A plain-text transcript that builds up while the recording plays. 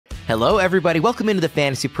Hello, everybody. Welcome into the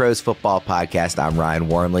Fantasy Pros Football Podcast. I'm Ryan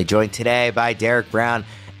Wormeli, joined today by Derek Brown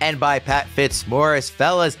and by Pat Fitzmaurice.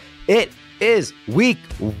 Fellas, it is week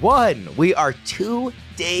 1. We are 2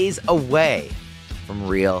 days away from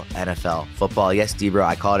real NFL football. Yes, Debro,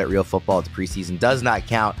 I called it real football. The preseason does not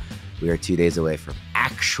count. We are 2 days away from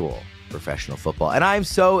actual professional football. And I'm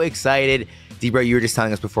so excited. Debro, you were just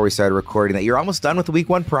telling us before we started recording that you're almost done with the week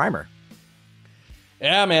 1 primer.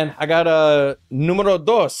 Yeah, man, I got a numero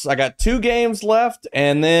dos. I got 2 games left,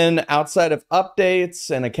 and then outside of updates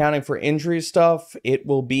and accounting for injury stuff, it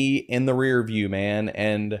will be in the rear view, man.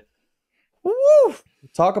 And woo,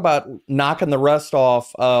 talk about knocking the rust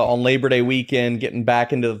off on Labor Day weekend, getting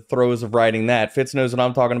back into the throes of writing that. Fitz knows what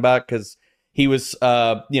I'm talking about because he was,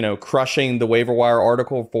 crushing the waiver wire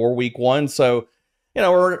article for week 1. So,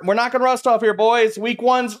 we're knocking rust off here, boys. Week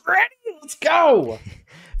 1's ready. Let's go.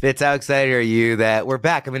 Fitz, how excited are you that we're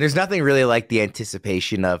back? I mean, there's nothing really like the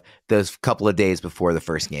anticipation of those couple of days before the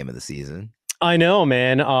first game of the season. I know,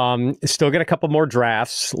 man. Still got a couple more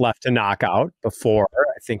drafts left to knock out before,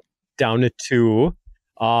 I think, down to 2.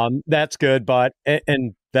 That's good. But,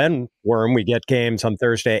 and then, Worm, we get games on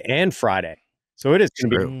Thursday and Friday. So it is going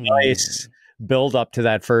to be a nice build up to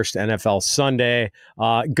that first NFL Sunday.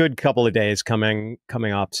 Good couple of days coming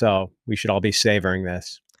up. So we should all be savoring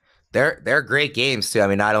this. They're great games, too. I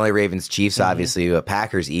mean, not only Ravens, Chiefs, obviously, but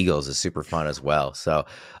Packers, Eagles is super fun as well. So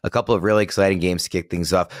a couple of really exciting games to kick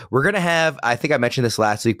things off. We're going to have, I think I mentioned this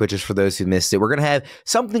last week, but just for those who missed it, we're going to have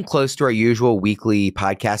something close to our usual weekly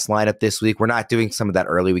podcast lineup this week. We're not doing some of that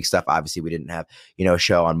early week stuff. Obviously, we didn't have, a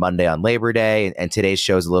show on Monday on Labor Day, and today's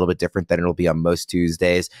show is a little bit different than it'll be on most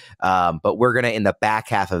Tuesdays. But we're going to, in the back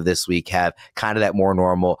half of this week, have kind of that more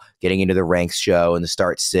normal getting into the ranks show and the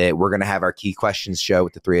start sit. We're going to have our key questions show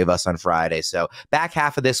with the 3 of us on Friday. So back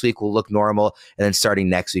half of this week will look normal, and then starting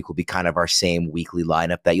next week will be kind of our same weekly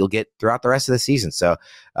lineup that you'll get throughout the rest of the season. So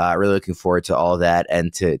really looking forward to all that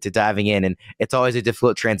and to diving in. And it's always a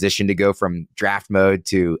difficult transition to go from draft mode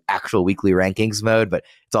to actual weekly rankings mode, but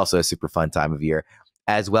it's also a super fun time of year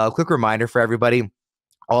as well. Quick reminder for everybody.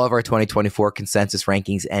 All of our 2024 consensus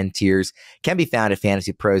rankings and tiers can be found at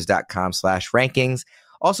fantasypros.com/rankings.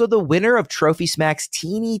 Also, the winner of Trophy Smack's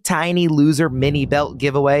teeny tiny loser mini belt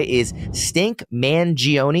giveaway is Stink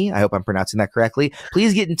Mangione. I hope I'm pronouncing that correctly.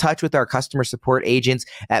 Please get in touch with our customer support agents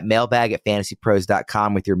at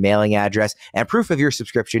mailbag@fantasypros.com with your mailing address and proof of your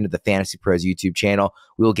subscription to the Fantasy Pros YouTube channel.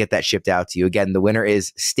 We will get that shipped out to you. Again, the winner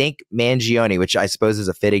is Stink Mangione, which I suppose is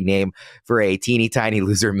a fitting name for a teeny tiny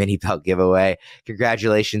loser mini belt giveaway.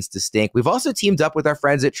 Congratulations to Stink. We've also teamed up with our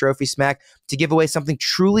friends at Trophy Smack to give away something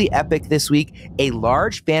truly epic this week, a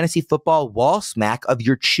large fantasy football wall smack of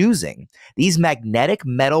your choosing. These magnetic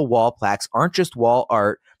metal wall plaques aren't just wall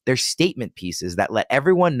art, they're statement pieces that let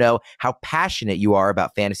everyone know how passionate you are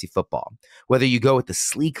about fantasy football. Whether you go with the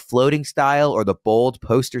sleek floating style or the bold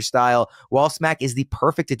poster style, Wall Smack is the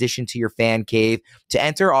perfect addition to your fan cave. To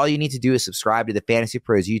enter, all you need to do is subscribe to the Fantasy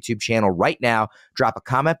Pros YouTube channel right now, drop a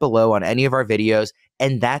comment below on any of our videos,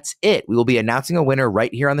 and that's it. We will be announcing a winner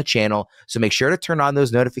right here on the channel, so make sure to turn on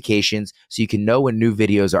those notifications so you can know when new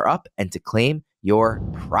videos are up and to claim your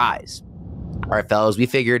prize. All right, fellas, we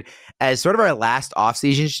figured as sort of our last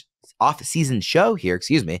off-season show here,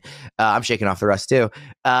 I'm shaking off the rust too.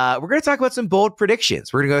 We're going to talk about some bold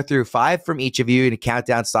predictions. We're going to go through 5 from each of you in a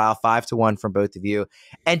countdown style, 5 to 1 from both of you,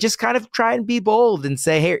 and just kind of try and be bold and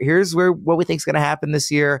say, hey, here's what we think is going to happen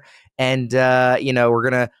this year. And, we're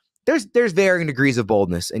going to, there's varying degrees of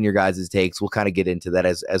boldness in your guys' takes. We'll kind of get into that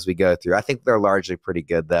as we go through. I think they're largely pretty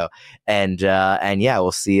good though. And yeah,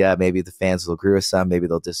 we'll see. Maybe the fans will agree with some, maybe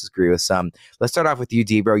they'll disagree with some. Let's start off with you,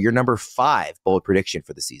 Debro. Your number 5 bold prediction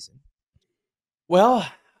for the season. Well,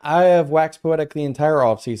 I have waxed poetic the entire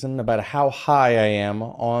offseason about how high I am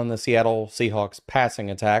on the Seattle Seahawks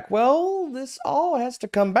passing attack. Well, this all has to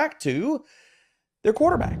come back to their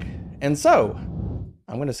quarterback. And so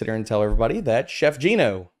I'm going to sit here and tell everybody that Chef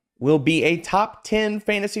Geno will be a top 10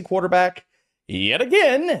 fantasy quarterback yet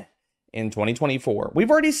again in 2024.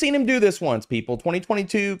 We've already seen him do this once, people.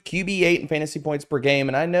 2022, QB8 in fantasy points per game.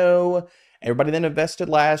 And I know everybody that invested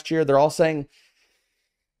last year, they're all saying,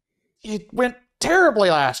 it went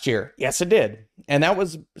terribly last year. Yes, it did. And that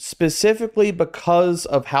was specifically because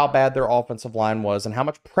of how bad their offensive line was and how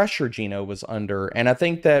much pressure Geno was under. And I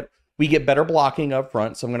think that we get better blocking up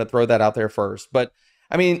front. So I'm going to throw that out there first. But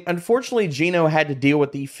I mean, unfortunately, Geno had to deal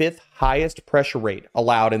with the 5th highest pressure rate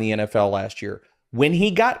allowed in the NFL last year. When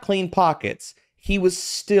he got clean pockets, he was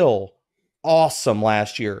still awesome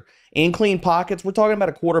last year. In clean pockets, we're talking about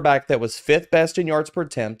a quarterback that was 5th best in yards per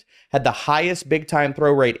attempt, had the highest big-time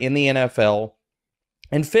throw rate in the NFL,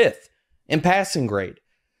 and 5th in passing grade.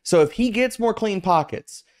 So if he gets more clean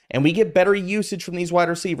pockets and we get better usage from these wide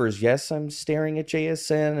receivers, yes, I'm staring at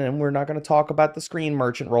JSN, and we're not going to talk about the screen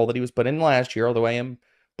merchant role that he was put in last year, although I am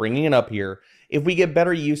bringing it up here. If we get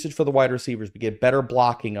better usage for the wide receivers, we get better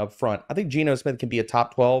blocking up front, I think Geno Smith can be a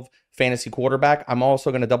top 12 fantasy quarterback. I'm also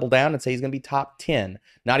going to double down and say he's going to be top 10.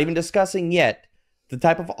 Not even discussing yet the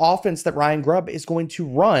type of offense that Ryan Grubb is going to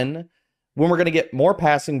run when we're going to get more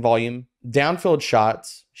passing volume, downfield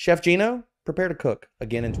shots. Chef Geno, prepare to cook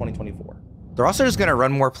again in 2024. They're also just going to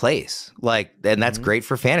run more plays, and that's great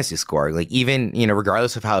for fantasy scoring. Like, even,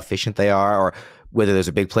 regardless of how efficient they are or whether there's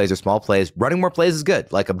a big plays or small plays, running more plays is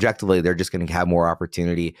good. Like, objectively, they're just going to have more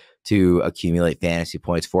opportunity to accumulate fantasy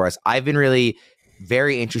points for us. I've been really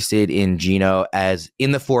very interested in Geno as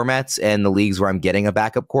in the formats and the leagues where I'm getting a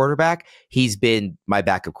backup quarterback. He's been my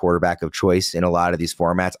backup quarterback of choice in a lot of these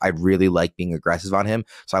formats. I really like being aggressive on him.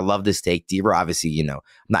 So I love this take. Debra, obviously, I'm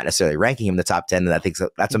not necessarily ranking him in the top 10. And I think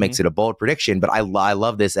that's what makes it a bold prediction. But I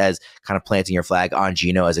love this as kind of planting your flag on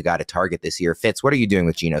Geno as a guy to target this year. Fitz, what are you doing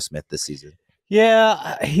with Geno Smith this season?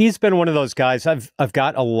 Yeah, he's been one of those guys. I've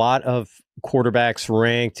got a lot of quarterbacks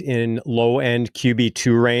ranked in low-end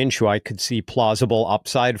QB2 range who I could see plausible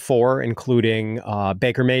upside for, including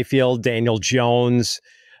Baker Mayfield, Daniel Jones.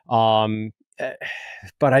 But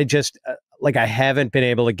I just, I haven't been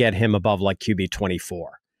able to get him above QB24.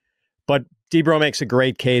 But Debro makes a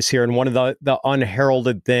great case here. And one of the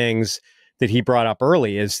unheralded things that he brought up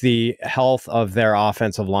early is the health of their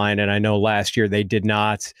offensive line. And I know last year they did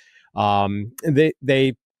not.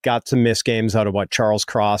 They got some missed games out of Charles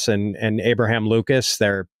Cross and Abraham Lucas,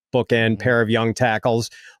 their bookend pair of young tackles.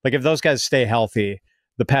 If those guys stay healthy,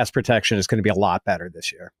 the pass protection is going to be a lot better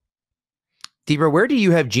this year. Debra, where do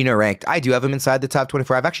you have Geno ranked? I do have him inside the top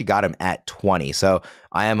 24. I've actually got him at 20, so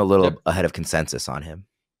I am a little ahead of consensus on him.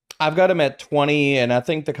 I've got him at 20, and I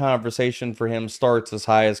think the conversation for him starts as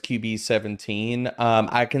high as QB 17.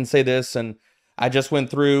 I can say this, and I just went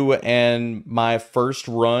through, and my first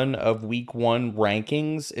run of week 1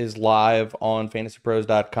 rankings is live on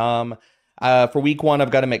FantasyPros.com. For week 1, I've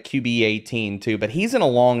got him at QB 18 too, but he's in a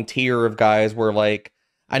long tier of guys where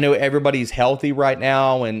I know everybody's healthy right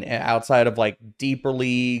now, and outside of deeper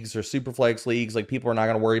leagues or superflex leagues, people are not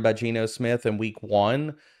going to worry about Geno Smith in week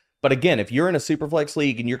 1. But again, if you're in a superflex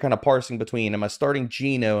league and you're kind of parsing between, am I starting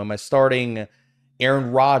Geno? Am I starting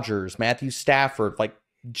Aaron Rodgers, Matthew Stafford?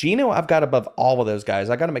 Geno, I've got above all of those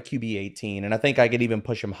guys. I got him at QB 18, and I think I could even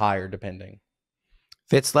push him higher depending.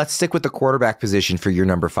 Fitz, let's stick with the quarterback position for your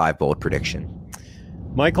number 5 bold prediction.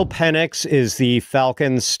 Michael Penix is the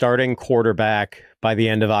Falcons starting quarterback by the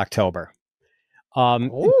end of October.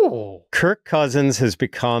 Kirk Cousins has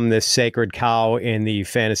become this sacred cow in the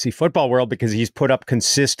fantasy football world because he's put up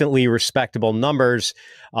consistently respectable numbers.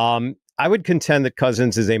 I would contend that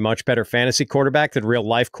Cousins is a much better fantasy quarterback than real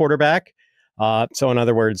life quarterback. So in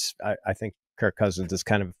other words, I think Kirk Cousins is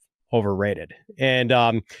kind of overrated. And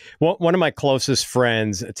one of my closest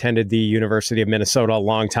friends attended the University of Minnesota a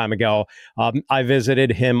long time ago. I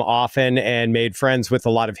visited him often and made friends with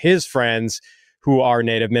a lot of his friends who are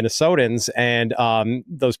native Minnesotans. And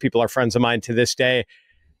those people are friends of mine to this day.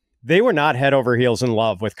 They were not head over heels in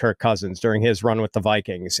love with Kirk Cousins during his run with the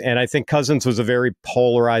Vikings. And I think Cousins was a very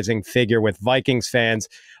polarizing figure with Vikings fans.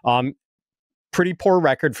 Pretty poor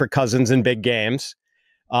record for Cousins in big games,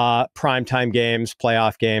 primetime games,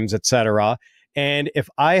 playoff games, etc. And if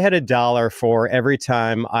I had $1 for every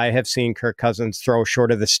time I have seen Kirk Cousins throw short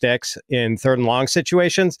of the sticks in 3rd and long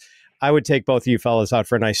situations, I would take both of you fellas out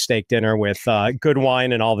for a nice steak dinner with good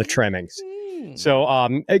wine and all the trimmings.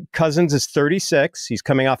 So Cousins is 36. He's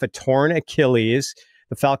coming off a torn Achilles.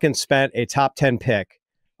 The Falcons spent a top 10 pick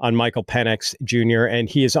on Michael Penix Jr., and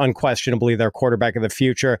he is unquestionably their quarterback of the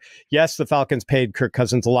future. Yes, the Falcons paid Kirk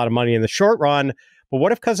Cousins a lot of money in the short run, but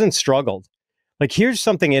what if Cousins struggled? Here's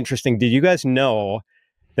something interesting. Did you guys know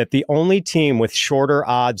that the only team with shorter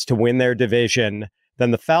odds to win their division than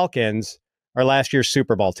the Falcons are last year's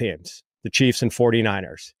Super Bowl teams, the Chiefs and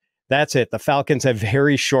 49ers? That's it. The Falcons have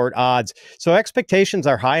very short odds. So expectations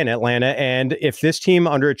are high in Atlanta, and if this team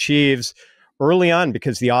underachieves early on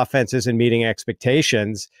because the offense isn't meeting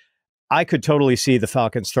expectations, I could totally see the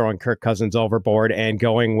Falcons throwing Kirk Cousins overboard and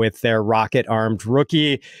going with their rocket-armed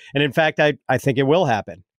rookie. And in fact, I think it will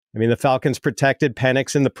happen. I mean, the Falcons protected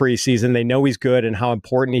Penix in the preseason. They know he's good and how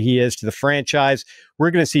important he is to the franchise.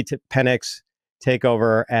 We're going to see Penix take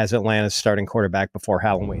over as Atlanta's starting quarterback before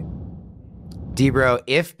Halloween. Debro,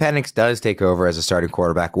 if Penix does take over as a starting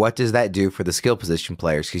quarterback, what does that do for the skill position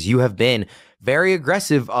players? Because you have been very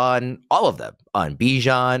aggressive on all of them, on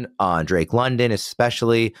Bijan, on Drake London,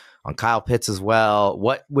 especially on Kyle Pitts as well.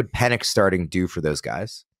 What would Penix starting do for those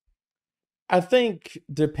guys? I think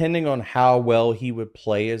depending on how well he would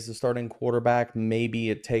play as the starting quarterback, maybe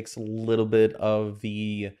it takes a little bit of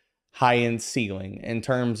the high-end ceiling in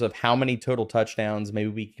terms of how many total touchdowns maybe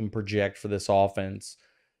we can project for this offense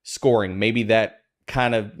scoring. Maybe that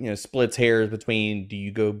kind of, splits hairs between, do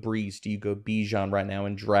you go Brees, do you go Bijan right now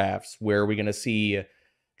in drafts? Where are we going to see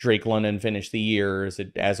Drake London finish the year? Is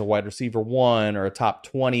it as a wide receiver 1 or a top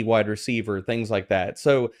 20 wide receiver? Things like that.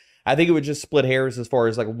 So I think it would just split hairs as far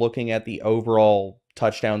as like looking at the overall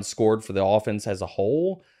touchdowns scored for the offense as a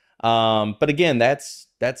whole. But again, that's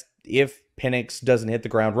if Penix doesn't hit the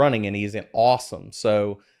ground running, and he's awesome.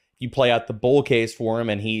 So you play out the bull case for him,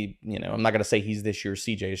 and he, I'm not going to say he's this year's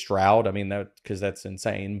CJ Stroud. I mean, because that's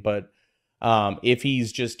insane. But if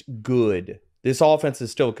he's just good, this offense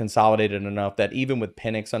is still consolidated enough that even with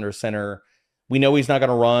Penix under center, we know he's not going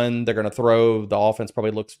to run. They're going to throw. The offense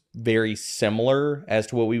probably looks very similar as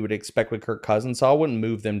to what we would expect with Kirk Cousins. So I wouldn't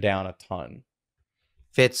move them down a ton.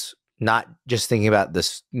 Fitz, not just thinking about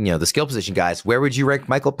this, the skill position guys, where would you rank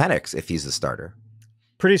Michael Penix if he's the starter?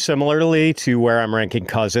 Pretty similarly to where I'm ranking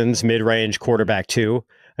Cousins, mid-range quarterback 2.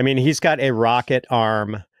 I mean, he's got a rocket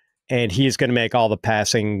arm, and he's going to make all the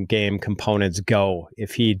passing game components go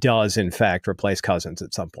if he does, in fact, replace Cousins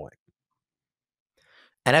at some point.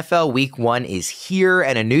 NFL Week 1 is here,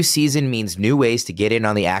 and a new season means new ways to get in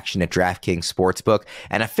on the action at DraftKings Sportsbook,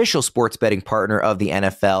 an official sports betting partner of the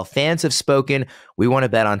NFL. Fans have spoken. We want to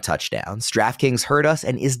bet on touchdowns. DraftKings heard us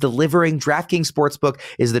and is delivering. DraftKings Sportsbook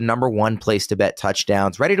is the #1 place to bet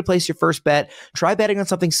touchdowns. Ready to place your first bet? Try betting on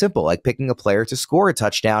something simple like picking a player to score a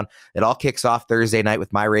touchdown. It all kicks off Thursday night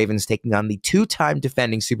with my Ravens taking on the 2-time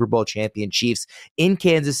defending Super Bowl champion Chiefs in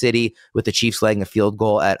Kansas City, with the Chiefs laying a field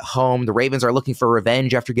goal at home. The Ravens are looking for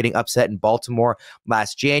revenge after getting upset in Baltimore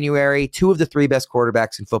last January. 2 of the 3 best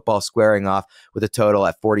quarterbacks in football squaring off, with a total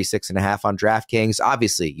at 46.5 on DraftKings.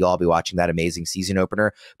 Obviously, you'll all be watching that amazing season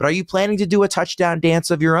opener, but are you planning to do a touchdown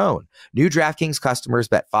dance of your own? New DraftKings customers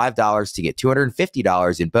bet $5 to get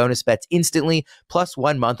 $250 in bonus bets instantly, plus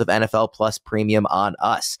 1 month of NFL Plus Premium on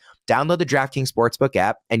us. Download the DraftKings Sportsbook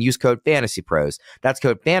app and use code FantasyPros. That's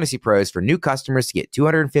code FantasyPros for new customers to get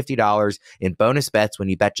 $250 in bonus bets when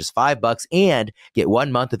you bet just $5 and get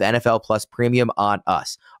 1 month of NFL Plus Premium on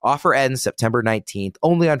us. Offer ends September 19th,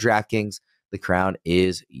 only on DraftKings. The crown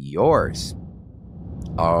is yours.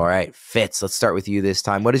 All right, Fitz, let's start with you this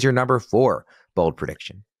time. What is your number 4 bold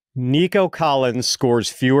prediction? Nico Collins scores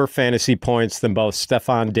fewer fantasy points than both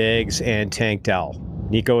Stefon Diggs and Tank Dell.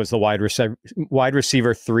 Nico is the wide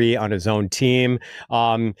receiver 3 on his own team.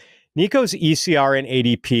 Nico's ECR and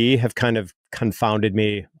ADP have kind of confounded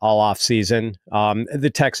me all off season.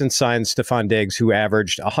 The Texans signed Stefon Diggs, who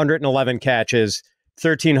averaged 111 catches,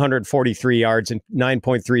 1,343 yards, and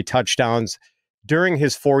 9.3 touchdowns during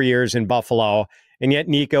his 4 years in Buffalo. And yet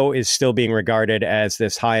Nico is still being regarded as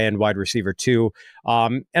this high-end wide receiver 2.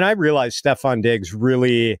 And I realized Stefon Diggs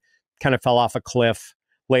really kind of fell off a cliff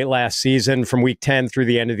late last season. From week 10 through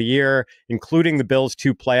the end of the year, including the Bills'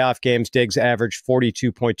 2 playoff games, Diggs averaged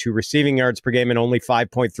 42.2 receiving yards per game and only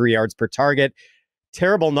 5.3 yards per target.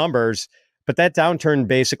 Terrible numbers, but that downturn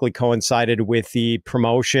basically coincided with the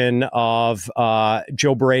promotion of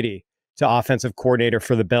Joe Brady to offensive coordinator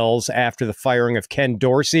for the Bills after the firing of Ken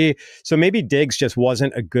Dorsey. So maybe Diggs just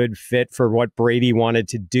wasn't a good fit for what Brady wanted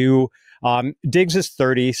to do. Diggs is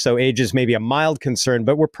 30, so age is maybe a mild concern,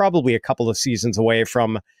 but we're probably a couple of seasons away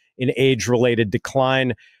from an age-related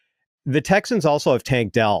decline. The Texans also have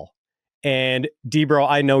Tank Dell. And Debro,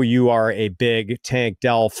 I know you are a big Tank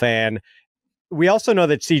Dell fan. We also know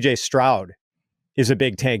that CJ Stroud is a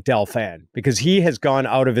big Tank Dell fan because he has gone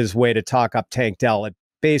out of his way to talk up Tank Dell at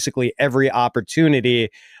basically every opportunity.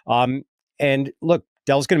 And look,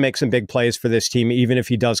 Dell's going to make some big plays for this team, even if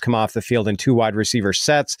he does come off the field in 2 wide receiver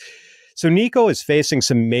sets. So Nico is facing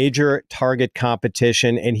some major target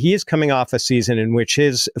competition, and he is coming off a season in which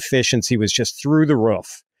his efficiency was just through the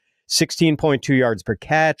roof. 16.2 yards per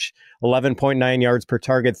catch, 11.9 yards per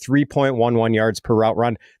target, 3.11 yards per route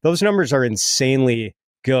run. Those numbers are insanely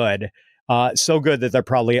good. So good that they're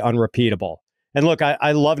probably unrepeatable. And look,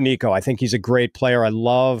 I love Nico. I think he's a great player. I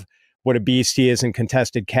love what a beast he is in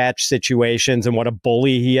contested catch situations and what a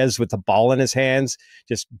bully he is with the ball in his hands,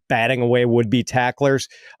 just batting away would-be tacklers.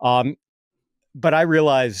 But I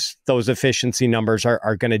realize those efficiency numbers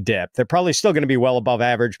are going to dip. They're probably still going to be well above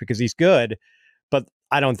average because he's good, but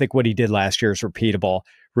I don't think what he did last year is repeatable.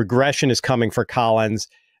 Regression is coming for Collins.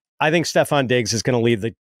 I think Stefon Diggs is going to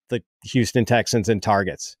lead the Houston Texans in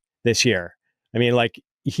targets this year. I mean, like,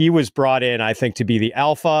 he was brought in, I think, to be the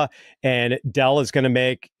alpha, and Dell is going to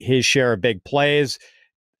make his share of big plays.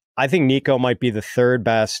 I think Nico might be the 3rd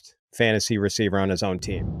best fantasy receiver on his own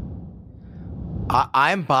team.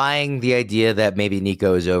 I'm buying the idea that maybe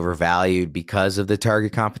Nico is overvalued because of the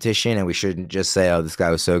target competition, and we shouldn't just say, oh, this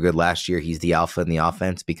guy was so good last year, he's the alpha in the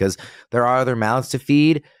offense, because there are other mouths to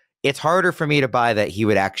feed. It's harder for me to buy that he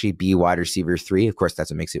would actually be wide receiver 3. Of course,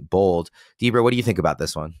 that's what makes it bold. Debra, what do you think about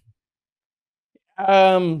this one?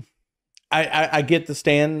 I get the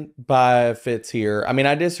stand by Fitz here. I mean,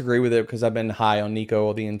 I disagree with it because I've been high on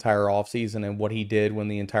Nico the entire offseason and what he did when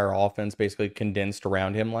the entire offense basically condensed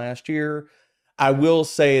around him last year. I will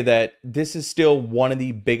say that this is still one of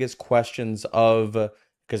the biggest questions of,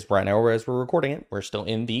 because right now, as we're recording it, we're still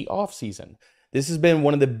in the offseason. This has been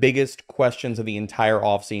one of the biggest questions of the entire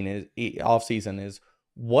offseason is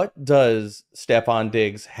what does Stephon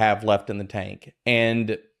Diggs have left in the tank?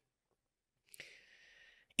 And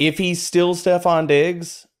if he's still Stephon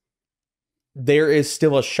Diggs, there is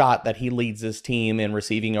still a shot that he leads this team in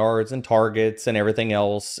receiving yards and targets and everything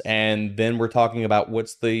else. And then we're talking about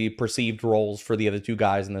what's the perceived roles for the other two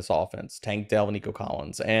guys in this offense, Tank Dell and Nico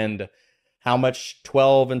Collins, and how much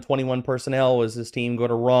 12 and 21 personnel is this team going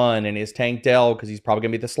to run? And is Tank Dell, because he's probably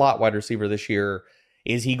going to be the slot wide receiver this year,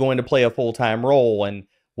 is he going to play a full-time role and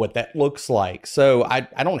what that looks like? So I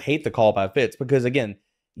don't hate the call by Fitz because, again,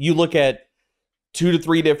 you look at 2 to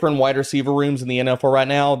 3 different wide receiver rooms in the NFL right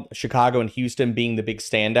now, Chicago and Houston being the big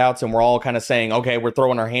standouts. And we're all kind of saying, okay, we're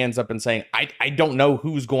throwing our hands up and saying, I don't know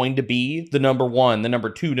who's going to be the number 1, the number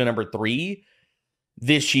 2 to number 3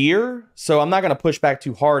 this year. So I'm not going to push back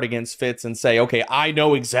too hard against Fitz and say, okay, I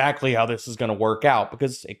know exactly how this is going to work out,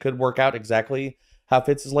 because it could work out exactly how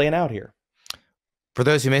Fitz is laying out here. For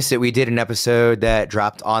those who missed it, we did an episode that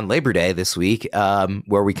dropped on Labor Day this week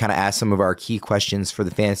where we kind of asked some of our key questions for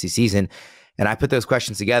the fantasy season. And I put those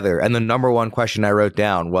questions together. And the number one question I wrote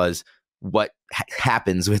down was what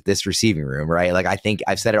happens with this receiving room, right? Like, I think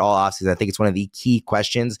I've said it all offseason. I think it's one of the key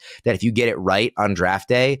questions that if you get it right on draft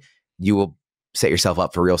day, you will set yourself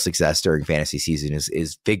up for real success during fantasy season,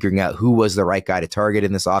 is figuring out who was the right guy to target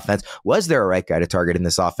in this offense. Was there a right guy to target in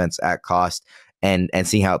this offense at cost? And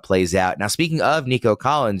seeing how it plays out. Now, speaking of Nico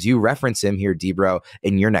Collins, you reference him here, Debro,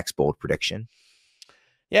 in your next bold prediction.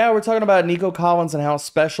 Yeah, we're talking about Nico Collins and how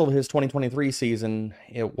special his 2023 season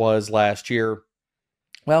it was last year.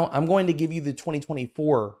 Well, I'm going to give you the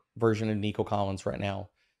 2024 version of Nico Collins right now.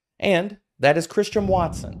 And that is Christian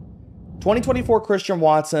Watson. 2024 Christian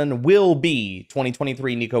Watson will be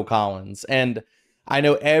 2023 Nico Collins. And I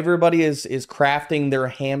know everybody is crafting their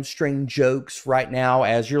hamstring jokes right now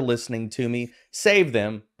as you're listening to me. Save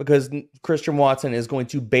them, because Christian Watson is going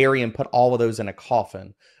to bury and put all of those in a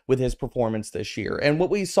coffin with his performance this year. And what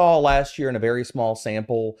we saw last year in a very small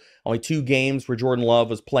sample, only 2 games where Jordan Love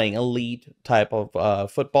was playing elite type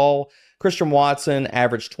of football, Christian Watson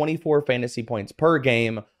averaged 24 fantasy points per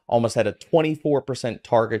game, almost had a 24%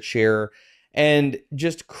 target share, and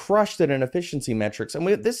just crushed it in efficiency metrics. And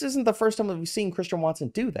this isn't the first time that we've seen Christian Watson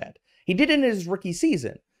do that. He did it in his rookie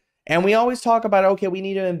season. And we always talk about, okay, we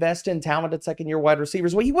need to invest in talented second-year wide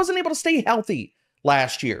receivers. Well, he wasn't able to stay healthy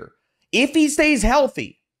last year. If he stays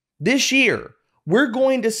healthy this year, we're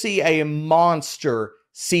going to see a monster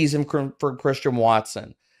season for Christian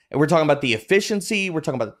Watson. And we're talking about the efficiency. We're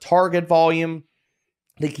talking about the target volume.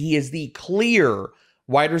 I think he is the clear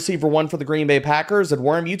wide receiver 1 for the Green Bay Packers. And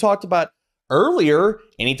Worm, you talked about earlier,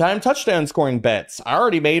 anytime touchdown scoring bets. I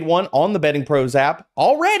already made one on the Betting Pros app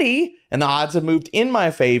already, and the odds have moved in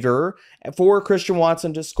my favor for Christian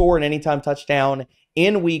Watson to score an anytime touchdown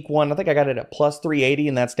in week 1. I think I got it at plus 380,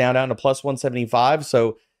 and that's down to plus 175.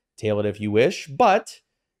 So tail it if you wish. But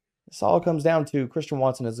this all comes down to Christian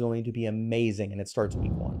Watson is going to be amazing, and it starts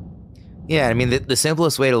week 1. Yeah, I mean, the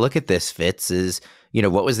simplest way to look at this, Fitz, is,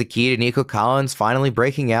 what was the key to Nico Collins finally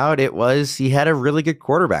breaking out? It was he had a really good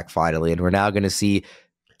quarterback finally, and we're now going to see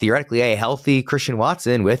theoretically a healthy Christian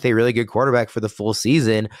Watson with a really good quarterback for the full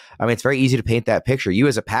season. I mean, it's very easy to paint that picture. You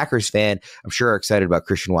as a Packers fan, I'm sure are excited about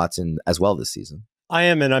Christian Watson as well this season. I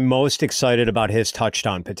am, and I'm most excited about his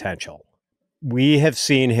touchdown potential. We have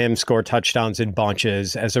seen him score touchdowns in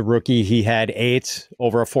bunches. As a rookie, he had 8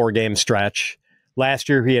 over a 4-game stretch. Last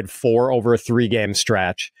year, he had 4 over a 3-game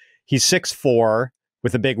stretch. He's 6'4",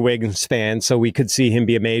 with a big wingspan, so we could see him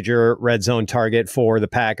be a major red zone target for the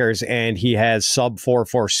Packers, and he has sub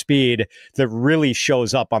 4.4 speed that really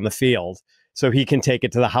shows up on the field, so he can take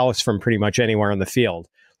it to the house from pretty much anywhere on the field.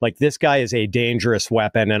 Like, this guy is a dangerous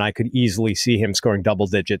weapon, and I could easily see him scoring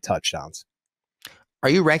double-digit touchdowns. Are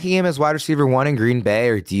you ranking him as wide receiver 1 in Green Bay,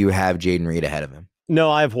 or do you have Jaden Reed ahead of him? No,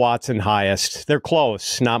 I have Watson highest. They're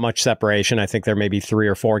close, not much separation. I think they're maybe 3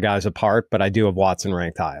 or 4 guys apart, but I do have Watson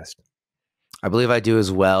ranked highest. I believe I do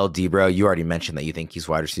as well. Debro, you already mentioned that you think he's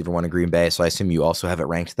wide receiver 1 in Green Bay, so I assume you also have it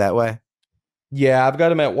ranked that way? Yeah, I've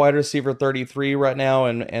got him at wide receiver 33 right now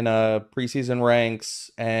in preseason ranks,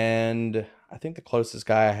 and I think the closest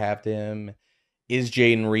guy I have to him is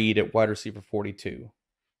Jaden Reed at wide receiver 42.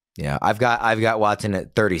 Yeah, I've got Watson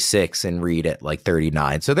at 36 and Reed at like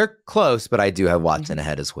 39. So they're close, but I do have Watson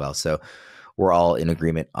ahead as well. So we're all in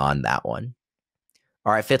agreement on that one.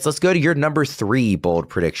 All right, Fitz, let's go to your number 3 bold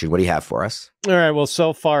prediction. What do you have for us? All right. Well,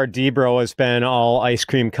 so far, Debro has been all ice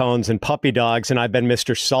cream cones and puppy dogs, and I've been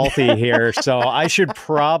Mr. Salty here. So I should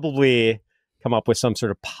probably come up with some sort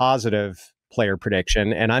of positive player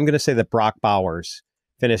prediction. And I'm going to say that Brock Bowers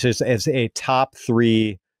finishes as a top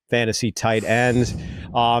 3 fantasy tight end.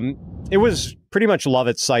 It was pretty much love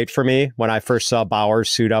at sight for me when I first saw Bowers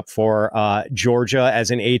suit up for Georgia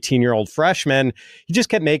as an 18-year-old freshman. He just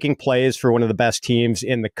kept making plays for one of the best teams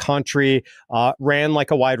in the country, ran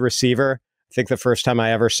like a wide receiver. I think the first time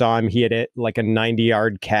I ever saw him, he had it like a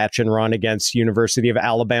 90-yard catch and run against University of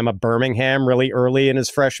Alabama, Birmingham, really early in his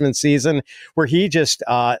freshman season, where he just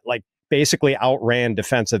like basically outran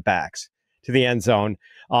defensive backs to the end zone.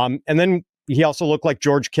 And then he also looked like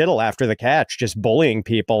George Kittle after the catch, just bullying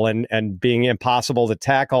people and being impossible to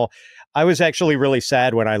tackle. I was actually really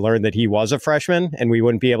sad when I learned that he was a freshman and we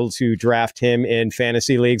wouldn't be able to draft him in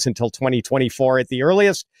fantasy leagues until 2024 at the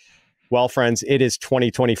earliest. Well, friends, it is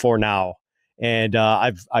 2024 now. And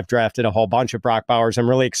I've drafted a whole bunch of Brock Bowers. I'm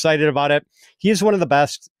really excited about it. He is one of the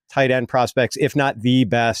best tight end prospects, if not the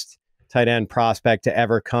best tight end prospect to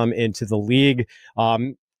ever come into the league.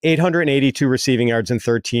 882 receiving yards and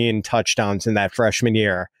 13 touchdowns in that freshman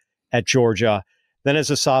year at Georgia. Then as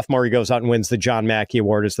a sophomore, he goes out and wins the John Mackey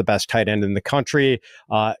Award as the best tight end in the country,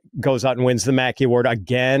 goes out and wins the Mackey Award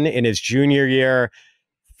again in his junior year,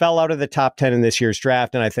 fell out of the top 10 in this year's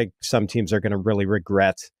draft, and I think some teams are going to really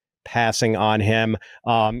regret passing on him.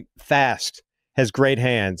 Fast, has great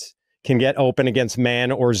hands, can get open against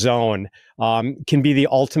man or zone, can be the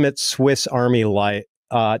ultimate Swiss Army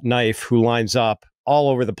knife who lines up all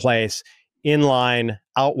over the place, in line,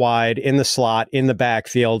 out wide, in the slot, in the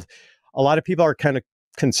backfield. A lot of people are kind of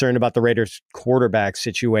concerned about the Raiders quarterback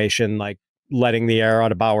situation, like letting the air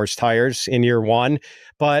out of Bowers' tires in year one.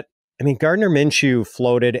 But I mean, Gardner Minshew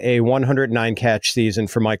floated a 109 catch season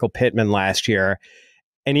for Michael Pittman last year.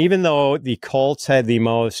 And even though the Colts had the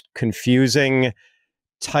most confusing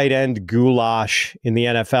tight end goulash in the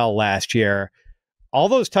NFL last year, all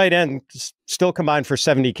those tight ends still combined for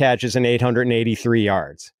 70 catches and 883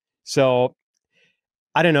 yards. So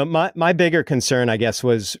I don't know. My bigger concern, I guess,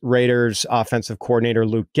 was Raiders offensive coordinator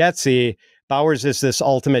Luke Getsy. Bowers is this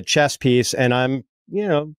ultimate chess piece, and I'm,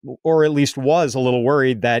 or at least was a little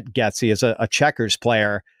worried that Getsy is a checkers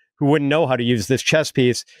player who wouldn't know how to use this chess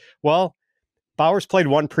piece. Well, Bowers played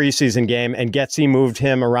one preseason game, and Getsy moved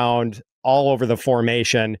him around all over the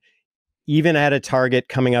formation, even had a target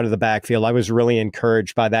coming out of the backfield. I was really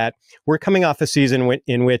encouraged by that. We're coming off a season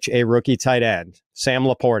in which a rookie tight end, Sam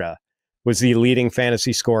Laporta, was the leading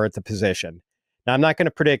fantasy scorer at the position. Now, I'm not going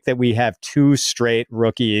to predict that we have 2 straight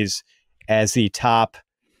rookies as the top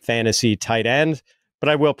fantasy tight end, but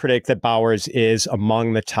I will predict that Bowers is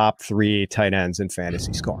among the top 3 tight ends in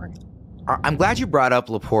fantasy scoring. I'm glad you brought up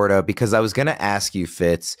Laporta because I was going to ask you,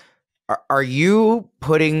 Fitz, are you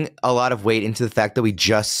putting a lot of weight into the fact that we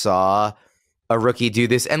just saw a rookie do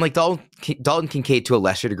this? And like Dalton Kincaid to a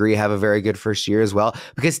lesser degree have a very good first year as well,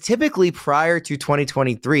 because typically prior to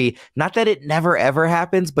 2023, not that it never ever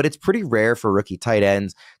happens, but it's pretty rare for rookie tight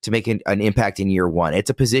ends to make an impact in year one. It's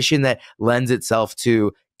a position that lends itself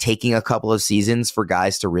to taking a couple of seasons for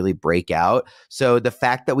guys to really break out. So the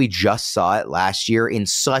fact that we just saw it last year in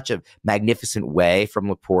such a magnificent way from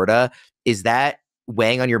Laporta, is that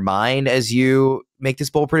weighing on your mind as you make this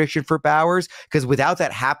bold prediction for Bowers? Because without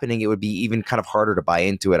that happening, it would be even kind of harder to buy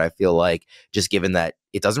into it, I feel like, just given that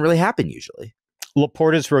it doesn't really happen usually.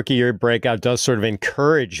 Laporta's rookie year breakout does sort of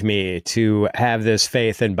encourage me to have this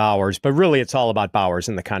faith in Bowers, but really it's all about Bowers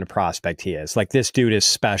and the kind of prospect he is. Like, this dude is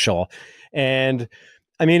special. And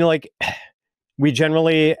I mean, like, we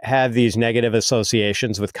generally have these negative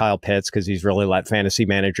associations with Kyle Pitts because he's really let fantasy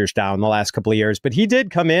managers down the last couple of years, but he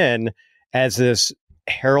did come in as this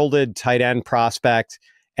heralded tight end prospect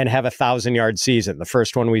and have 1,000-yard season, the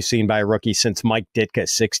first one we've seen by a rookie since Mike Ditka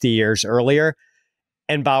 60 years earlier.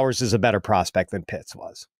 And Bowers is a better prospect than Pitts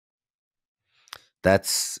was.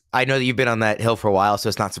 I know that you've been on that hill for a while, so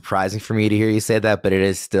it's not surprising for me to hear you say that, but it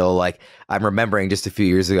is still like, I'm remembering just a few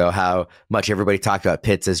years ago how much everybody talked about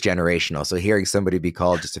Pitts as generational. So hearing somebody be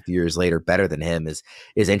called just a few years later better than him is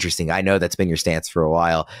interesting. I know that's been your stance for a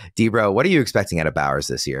while. Debro, what are you expecting out of Bowers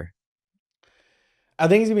this year? I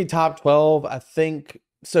think he's going to be top 12. I think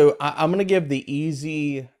so. I'm going to give the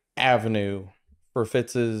easy avenue for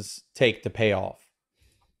Fitz's take to pay off.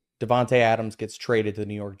 Devontae Adams gets traded to the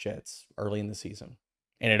New York Jets early in the season,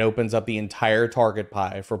 and it opens up the entire target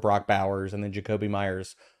pie for Brock Bowers, and then Jacoby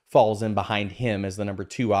Myers falls in behind him as the number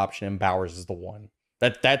 2 option, and Bowers is the 1.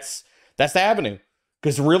 That's the avenue.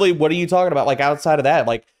 Because really, what are you talking about? Like, outside of that,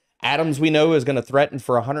 like, Adams, we know, is going to threaten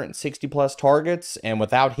for 160 plus targets, and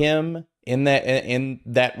without him in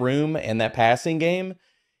that room and that passing game,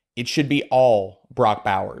 it should be all Brock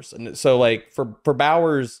Bowers. And so, like, for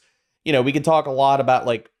Bowers, you know, we could talk a lot about,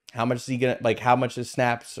 like, how much is he gonna, like, how much his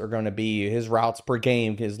snaps are going to be, his routes per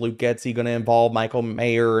game. Is Luke Getsy going to involve Michael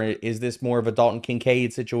Mayer? Is this more of a Dalton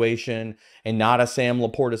Kincaid situation and not a Sam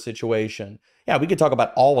Laporta situation? Yeah, we could talk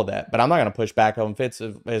about all of that, but I'm not going to push back on Fitz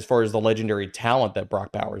as far as the legendary talent that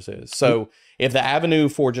Brock Bowers is. So if the avenue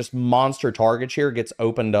for just monster target share gets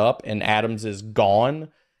opened up and Adams is gone,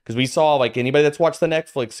 because we saw, like, anybody that's watched the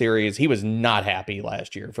Netflix series, he was not happy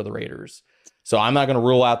last year for the Raiders. So I'm not going to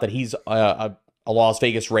rule out that he's a Las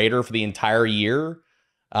Vegas Raider for the entire year.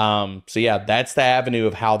 So yeah, that's the avenue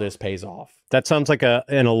of how this pays off. That sounds like an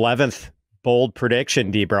 11th bold prediction,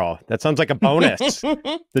 D-Bro. That sounds like a bonus.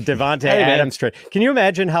 The Devontae Adams trade. Can you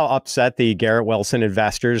imagine how upset the Garrett Wilson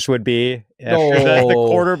investors would be after the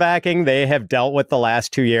quarterbacking they have dealt with the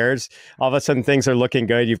last 2 years? All of a sudden, things are looking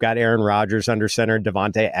good. You've got Aaron Rodgers under center.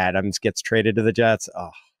 Devontae Adams gets traded to the Jets. Oh.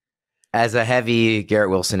 As a heavy Garrett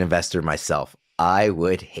Wilson investor myself, I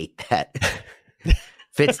would hate that.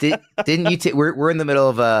 Fitz, didn't you take? We're in the middle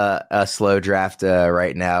of a slow draft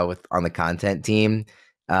right now on the content team.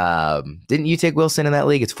 Didn't you take Wilson in that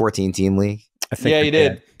league? It's 14-team league. I think you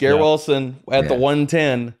did. Garrett Wilson at the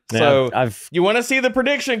 110. So you want to see the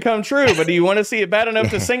prediction come true, but do you want to see it bad enough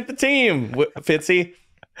to sink the team, Fitzy?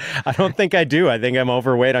 I don't think I do. I think I'm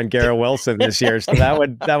overweight on Garrett Wilson this year, so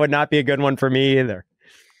that would not be a good one for me either.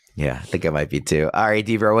 Yeah, I think I might be too. All right,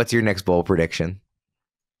 D-Bro, what's your next bowl prediction?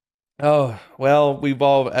 Oh, well, we've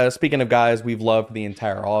all, speaking of guys we've loved the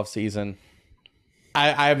entire offseason,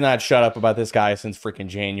 I have not shut up about this guy since freaking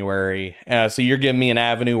January. So you're giving me an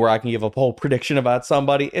avenue where I can give a bold prediction about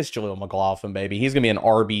somebody. It's Jaleel McLaughlin, baby. He's going to be an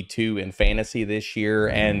RB2 in fantasy this year.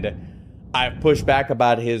 And I've pushed back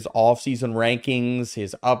about his offseason rankings,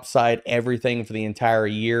 his upside, everything for the entire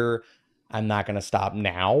year. I'm not going to stop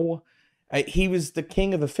now. He was the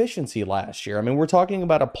king of efficiency last year. I mean, we're talking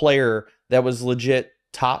about a player that was legit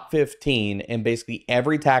top 15 in basically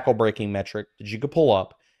every tackle breaking metric that you could pull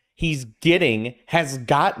up. Has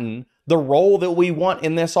gotten the role that we want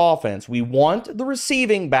in this offense. We want the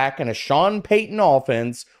receiving back in a Sean Payton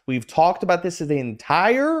offense. We've talked about this the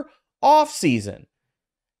entire offseason.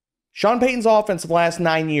 Sean Payton's offense of the last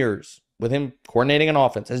 9 years, with him coordinating an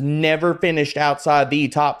offense, has never finished outside the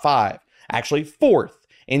top 5. Actually, 4th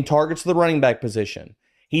in targets to the running back position.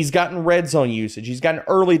 He's gotten red zone usage. He's gotten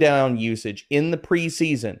early down usage in the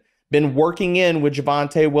preseason. Been working in with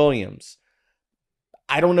Javonte Williams.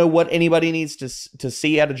 I don't know what anybody needs to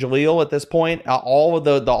see out of Jaleel at this point. All of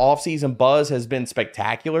the offseason buzz has been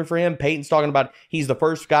spectacular for him. Peyton's talking about he's the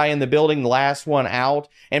first guy in the building, the last one out.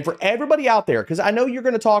 And for everybody out there, because I know you're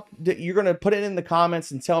going to put it in the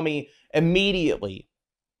comments and tell me immediately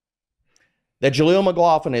that Jaleel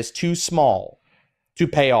McLaughlin is too small to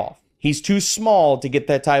pay off. He's too small to get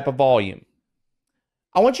that type of volume.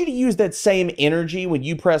 I want you to use that same energy when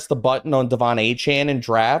you press the button on Devon Achane in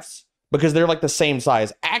drafts, because they're like the same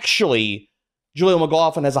size. Actually, Jaleel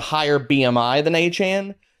McLaughlin has a higher BMI than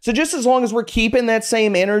Achane. So just as long as we're keeping that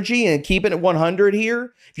same energy and keeping it 100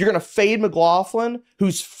 here, if you're going to fade McLaughlin,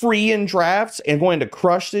 who's free in drafts and going to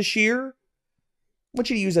crush this year, I want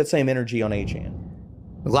you to use that same energy on Achane.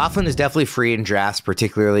 McLaughlin is definitely free in drafts,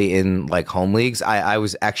 particularly in like home leagues. I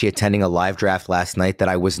was actually attending a live draft last night that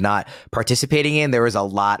I was not participating in. There was a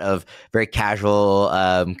lot of very casual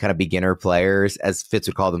kind of beginner players, as Fitz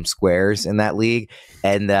would call them, squares in that league.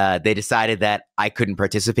 And they decided that I couldn't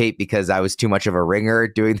participate because I was too much of a ringer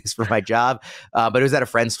doing this for my job. But it was at a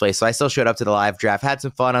friend's place. So I still showed up to the live draft, had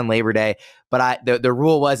some fun on Labor Day. But the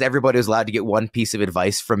rule was everybody was allowed to get one piece of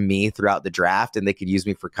advice from me throughout the draft, and they could use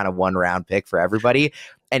me for kind of one round pick for everybody.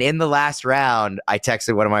 And in the last round, I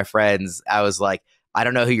texted one of my friends. I was like, I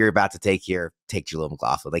don't know who you're about to take here. Take Jaleel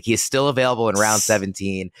McLaughlin. Like, he is still available in round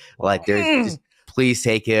 17. Like, there's please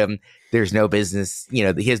take him. There's no business, he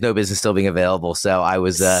has no business still being available. So I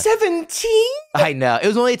was 17. I know it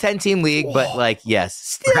was only a 10-team league, but like, yes,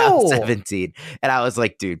 still 17. And I was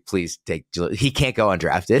like, dude, please take. He can't go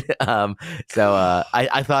undrafted. So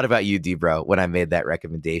I thought about you, D-Bro, when I made that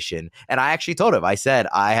recommendation, and I actually told him. I said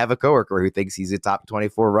I have a coworker who thinks he's a top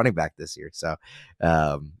 24 running back this year. So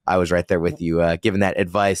I was right there with you, giving that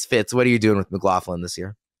advice. Fitz, what are you doing with McLaughlin this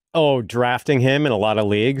year? Oh, drafting him in a lot of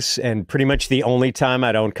leagues. And pretty much the only time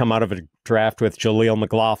I don't come out of a draft with Jaleel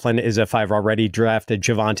McLaughlin is if I've already drafted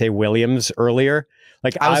Javonte Williams earlier.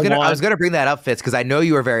 Like I was gonna bring that up, Fitz, because I know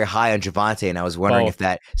you were very high on Javonte, and I was wondering if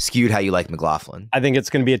that skewed how you like McLaughlin. I think it's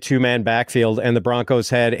going to be a two-man backfield, and the Broncos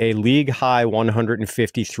had a league-high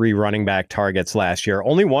 153 running back targets last year.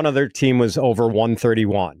 Only one other team was over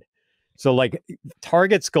 131. So, like,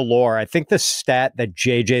 targets galore. I think the stat that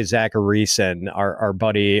JJ Zacharyson, our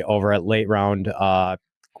buddy over at Late Round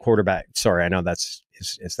Quarterback, sorry, I know is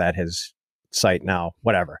that his site now?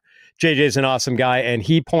 Whatever. JJ's an awesome guy, and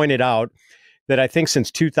he pointed out that I think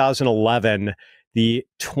since 2011, the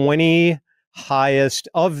 20 highest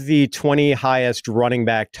running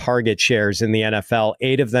back target shares in the NFL,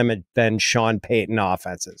 8 of them had been Sean Payton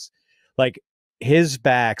offenses. Like, his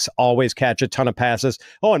backs always catch a ton of passes.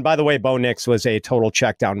 Oh, and by the way, Bo Nix was a total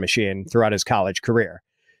checkdown machine throughout his college career.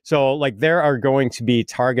 So, like, there are going to be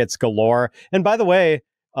targets galore. And by the way,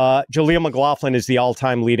 Jaleel McLaughlin is the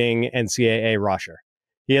all-time leading NCAA rusher.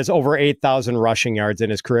 He has over 8,000 rushing yards in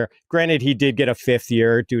his career. Granted, he did get a 5th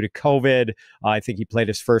year due to COVID. I think he played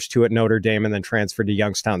his first 2 at Notre Dame and then transferred to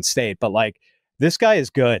Youngstown State. But, like, this guy is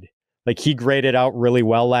good. Like, he graded out really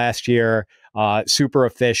well last year, super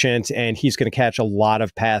efficient, and he's going to catch a lot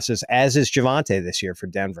of passes, as is Javonte this year for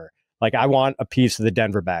Denver. Like, I want a piece of the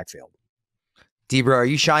Denver backfield. Debra, are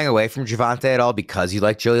you shying away from Javonte at all because you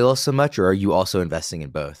like Jaleel so much, or are you also investing in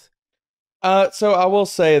both? So I will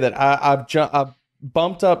say that I've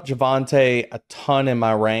bumped up Javonte a ton in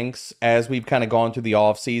my ranks as we've kind of gone through the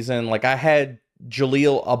offseason. Like, I had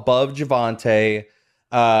Jaleel above Javonte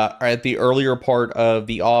at the earlier part of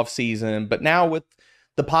the offseason, but now with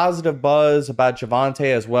the positive buzz about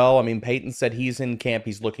Javonte as well, I mean, Peyton said he's in camp,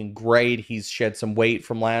 he's looking great, he's shed some weight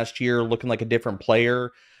from last year, looking like a different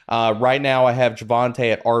player. Right now I have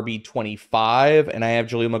Javonte at RB25 and I have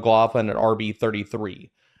Jaleel McLaughlin at RB33.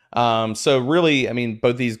 So really, I mean,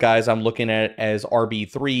 both these guys I'm looking at as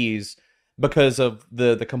RB3s because of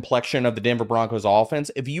the complexion of the Denver Broncos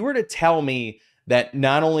offense. If you were to tell me that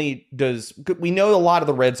not only we know a lot of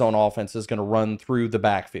the red zone offense is going to run through the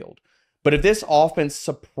backfield, but if this offense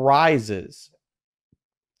surprises,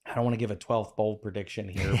 I don't want to give a 12th bold prediction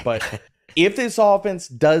here, but if this offense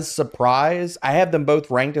does surprise, I have them both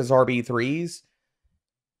ranked as RB3s.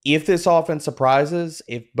 If this offense surprises,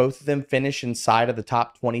 if both of them finish inside of the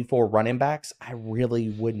top 24 running backs, I really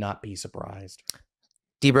would not be surprised.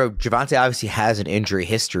 Debra, Javonte obviously has an injury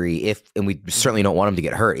history, and we certainly don't want him to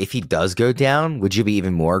get hurt. If he does go down, would you be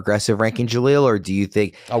even more aggressive ranking Jaleel, or do you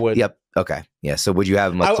think? I would. Yep. Okay. Yeah. So would you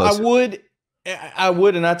have him much closer? I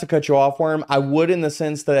would, and not to cut you off, Worm, I would in the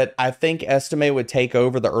sense that I think Estime would take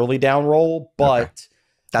over the early down role, but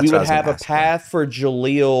we would have a path for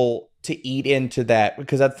Jaleel to eat into that,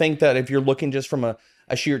 because I think that if you're looking just from a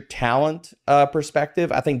sheer talent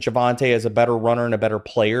perspective, I think Javonte is a better runner and a better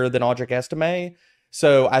player than Audric Estime.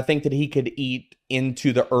 So I think that he could eat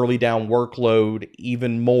into the early down workload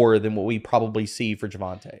even more than what we probably see for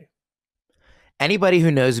Javonte. Anybody who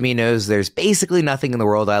knows me knows there's basically nothing in the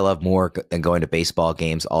world I love more than going to baseball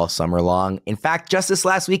games all summer long. In fact, just this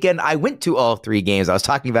last weekend, I went to all 3 games. I was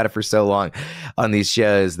talking about it for so long on these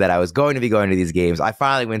shows that I was going to be going to these games. I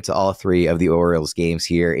finally went to all 3 of the Orioles games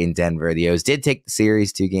here in Denver. The O's did take the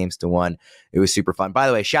series 2-1. It was super fun. By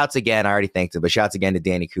the way, shouts again. I already thanked him, but shouts again to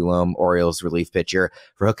Danny Coulombe, Orioles relief pitcher,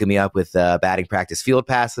 for hooking me up with batting practice field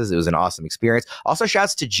passes. It was an awesome experience. Also,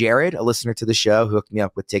 shouts to Jared, a listener to the show, who hooked me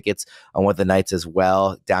up with tickets on one of the nights as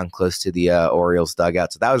well, down close to the Orioles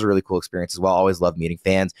dugout. So that was a really cool experience as well. Always love meeting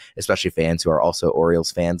fans, especially fans who are also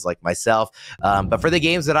Orioles fans like myself. But for the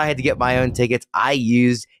games that I had to get my own tickets, I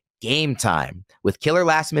used Game Time. With killer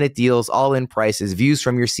last-minute deals, all-in prices, views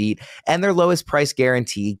from your seat, and their lowest price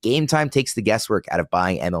guarantee, Game Time takes the guesswork out of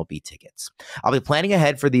buying MLB tickets. I'll be planning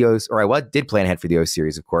ahead for the O's, or I did plan ahead for the O's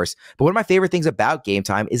series, of course, but one of my favorite things about Game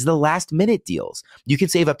Time is the last-minute deals. You can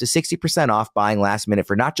save up to 60% off buying last minute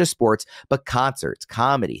for not just sports, but concerts,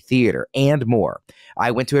 comedy, theater, and more. I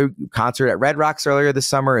went to a concert at Red Rocks earlier this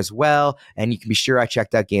summer as well, and you can be sure I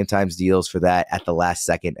checked out Game Time's deals for that at the last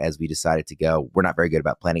second as we decided to go. We're not very good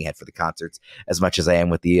about planning ahead for the concerts as much as I am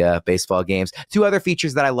with the baseball games. 2 other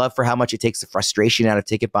features that I love for how much it takes the frustration out of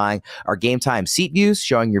ticket buying are Game Time seat views,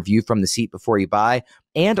 showing your view from the seat before you buy,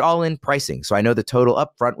 and all-in pricing, so I know the total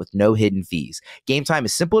up front with no hidden fees. Game Time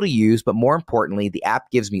is simple to use, but more importantly, the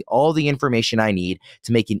app gives me all the information I need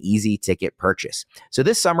to make an easy ticket purchase. So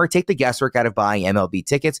this summer, take the guesswork out of buying MLB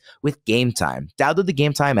tickets with Game Time. Download the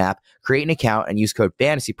Game Time app, create an account, and use code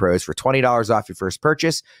FANTASYPROS for $20 off your first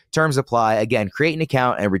purchase. Terms apply. Again, create an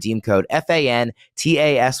account and redeem code FANTASYPROS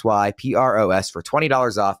for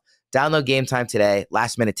 $20 off. Download Game Time today.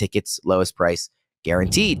 Last-minute tickets, lowest price,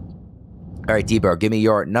 guaranteed. All right, Debo, give me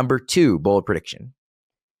your number 2 bold prediction.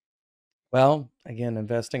 Well, again,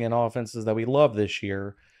 investing in offenses that we love this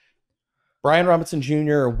year. Brian Robinson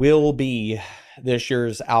Jr. will be this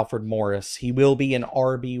year's Alfred Morris. He will be an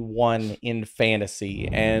RB1 in fantasy.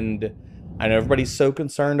 And I know everybody's so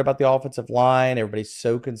concerned about the offensive line. Everybody's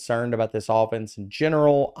so concerned about this offense in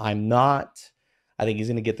general. I'm not. I think he's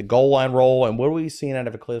going to get the goal line role. And what are we seeing out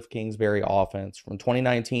of a Cliff Kingsbury offense? From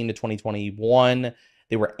 2019 to 2021,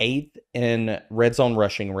 they were 8th in red zone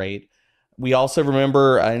rushing rate. We also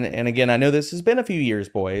remember, and again, I know this has been a few years,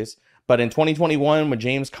 boys, but in 2021, when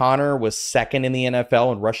James Conner was 2nd in the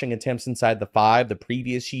NFL in rushing attempts inside the 5, the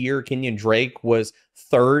previous year, Kenyon Drake was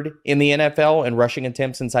 3rd in the NFL in rushing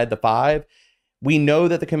attempts inside the 5. We know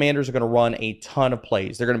that the Commanders are going to run a ton of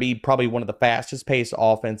plays. They're going to be probably one of the fastest paced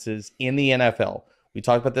offenses in the NFL. We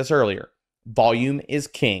talked about this earlier. Volume is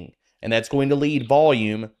king, and that's going to lead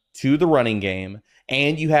volume to the running game.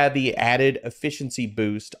 And you have the added efficiency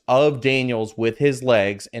boost of Daniels with his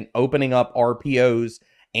legs and opening up RPOs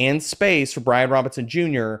and space for Brian Robinson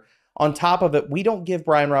Jr. On top of it, we don't give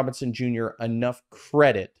Brian Robinson Jr. enough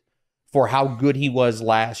credit for how good he was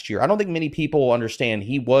last year. I don't think many people understand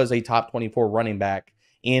he was a top 24 running back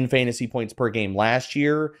in fantasy points per game last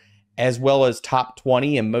year, as well as top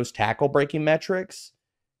 20 in most tackle breaking metrics.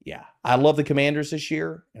 Yeah, I love the Commanders this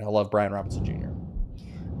year, and I love Brian Robinson Jr.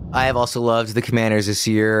 I have also loved the Commanders this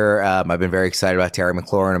year. I've been very excited about Terry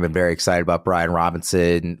McLaurin. I've been very excited about Brian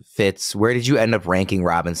Robinson. Fitz, where did you end up ranking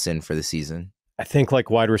Robinson for the season? I think like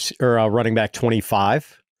running back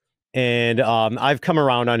 25. And I've come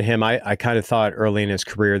around on him. I kind of thought early in his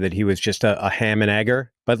career that he was just a ham and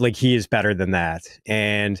egger, but like he is better than that.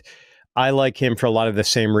 And I like him for a lot of the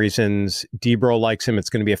same reasons. Debro likes him. It's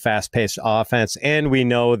going to be a fast-paced offense. And we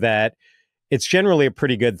know that it's generally a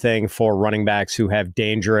pretty good thing for running backs who have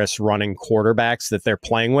dangerous running quarterbacks that they're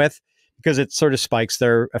playing with, because it sort of spikes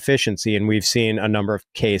their efficiency. And we've seen a number of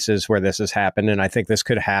cases where this has happened. And I think this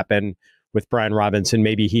could happen with Brian Robinson.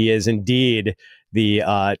 Maybe he is indeed the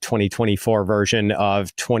 2024 version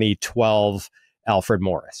of 2012 Alfred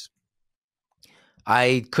Morris.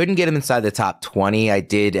 I couldn't get him inside the top 20. I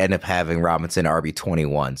did end up having Robinson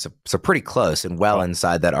RB21, so pretty close and well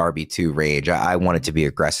inside that RB2 range. I wanted to be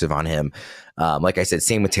aggressive on him. Like I said,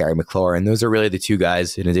 same with Terry McLaurin. Those are really the two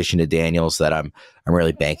guys, in addition to Daniels, that I'm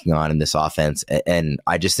really banking on in this offense. And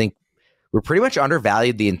I just think we're pretty much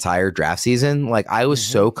undervalued the entire draft season. Like, I was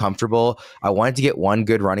so comfortable. I wanted to get one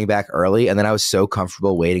good running back early, and then I was so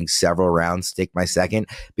comfortable waiting several rounds to take my second,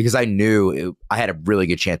 because I knew I had a really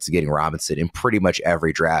good chance of getting Robinson in pretty much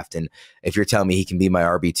every draft. And if you're telling me he can be my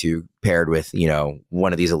RB2 paired with,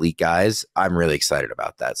 one of these elite guys, I'm really excited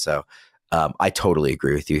about that. So I totally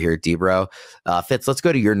agree with you here, Debro. Fitz, let's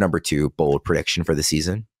go to your number 2 bold prediction for the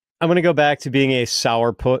season. I'm going to go back to being a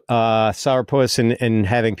sourpuss and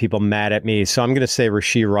having people mad at me. So I'm going to say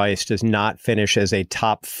Rashee Rice does not finish as a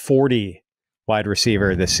top 40 wide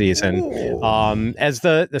receiver this season. As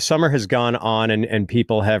the summer has gone on and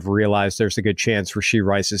people have realized there's a good chance Rashee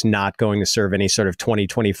Rice is not going to serve any sort of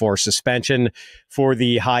 2024 suspension for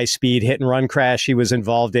the high-speed hit-and-run crash he was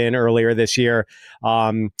involved in earlier this year,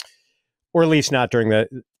 or at least not during the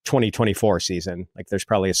 2024 season. Like, there's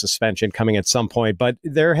probably a suspension coming at some point, but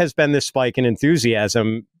there has been this spike in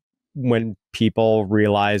enthusiasm when people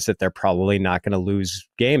realize that they're probably not going to lose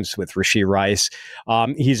games with Rashee Rice.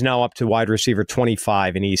 He's now up to wide receiver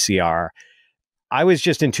 25 in ECR. I was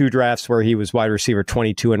just in 2 drafts where he was wide receiver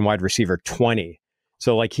 22 and wide receiver 20.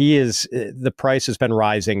 So like, the price has been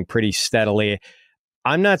rising pretty steadily.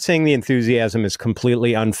 I'm not saying the enthusiasm is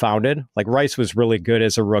completely unfounded. Like, Rice was really good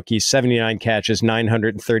as a rookie, 79 catches,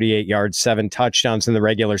 938 yards, 7 touchdowns in the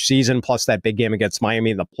regular season, plus that big game against Miami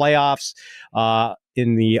in the playoffs.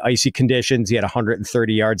 In the icy conditions, he had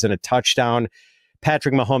 130 yards and a touchdown.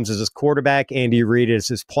 Patrick Mahomes is his quarterback. Andy Reid is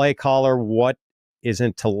his play caller. What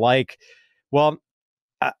isn't to like? Well,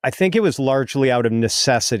 I think it was largely out of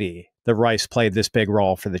necessity that Rice played this big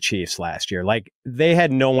role for the Chiefs last year. Like, they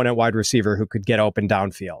had no one at wide receiver who could get open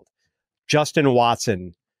downfield. Justin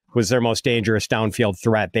Watson was their most dangerous downfield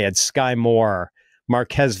threat. They had Sky Moore,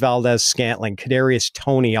 Marquez Valdez-Scantling, Kadarius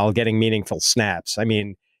Toney all getting meaningful snaps. I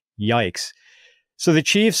mean, yikes. So the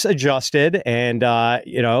Chiefs adjusted, and,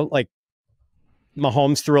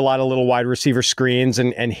 Mahomes threw a lot of little wide receiver screens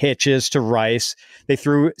and hitches to Rice. They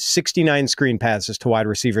threw 69 screen passes to wide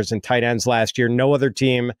receivers and tight ends last year. No other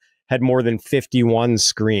team had more than 51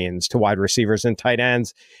 screens to wide receivers and tight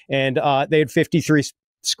ends. And they had 53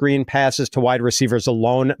 screen passes to wide receivers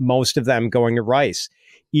alone, most of them going to Rice.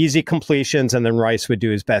 Easy completions, and then Rice would do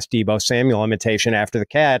his best Deebo Samuel imitation after the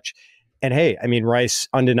catch. And hey, I mean, Rice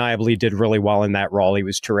undeniably did really well in that role. He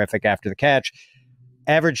was terrific after the catch.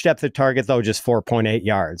 Average depth of target, though, just 4.8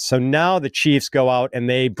 yards. So now the Chiefs go out and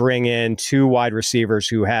they bring in 2 wide receivers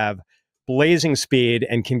who have blazing speed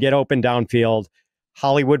and can get open downfield,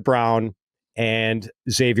 Hollywood Brown and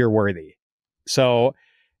Xavier Worthy. So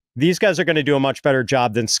these guys are going to do a much better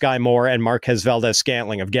job than Sky Moore and Marquez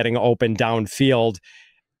Valdez-Scantling of getting open downfield.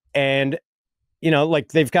 And, like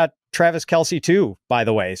they've got Travis Kelce too, by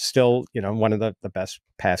the way, still, one of the best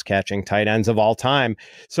pass catching tight ends of all time.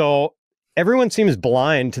 So everyone seems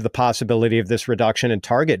blind to the possibility of this reduction in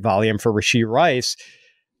target volume for Rashee Rice.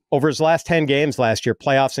 Over his last 10 games last year,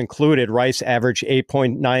 playoffs included, Rice averaged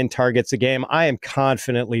 8.9 targets a game. I am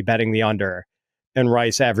confidently betting the under and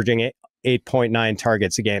Rice averaging 8.9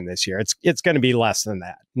 targets a game this year. It's going to be less than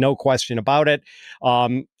that. No question about it.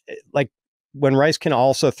 Like when Rice can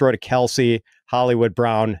also throw to Kelce, Hollywood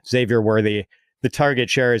Brown, Xavier Worthy, the target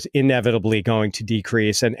share is inevitably going to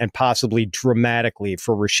decrease and possibly dramatically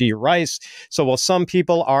for Rashee Rice. So while some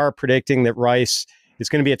people are predicting that Rice is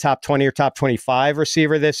going to be a top 20 or top 25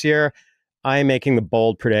 receiver this year, I am making the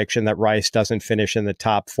bold prediction that Rice doesn't finish in the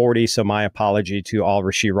top 40. So my apology to all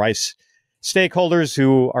Rashee Rice stakeholders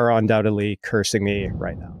who are undoubtedly cursing me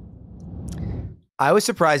right now. I was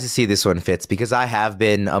surprised to see this one, Fitz, because I have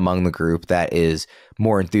been among the group that is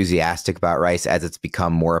more enthusiastic about Rice as it's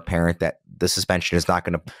become more apparent that the suspension is not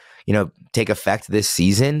going to, take effect this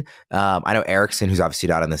season. I know Erickson, who's obviously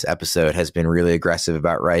not on this episode, has been really aggressive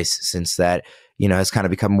about Rice since that, has kind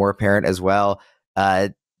of become more apparent as well.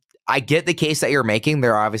 I get the case that you're making.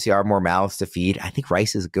 There obviously are more mouths to feed. I think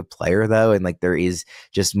Rice is a good player, though, and there is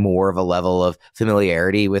just more of a level of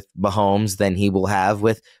familiarity with Mahomes than he will have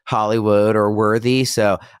with Hollywood or Worthy.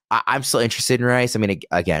 So I'm still interested in Rice. I mean,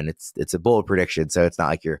 again, it's a bold prediction, so it's not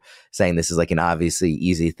like you're saying this is like an obviously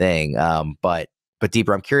easy thing. But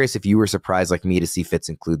Deeper, I'm curious if you were surprised like me to see Fitz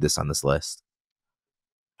include this on this list.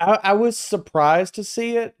 I was surprised to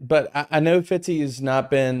see it, but I know Fitzy has not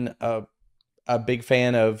been a big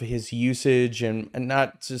fan of his usage and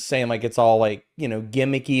not just saying like it's all like,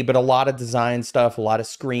 gimmicky, but a lot of design stuff, a lot of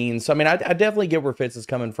screens. So, I mean, I definitely get where Fitz is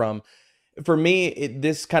coming from. For me,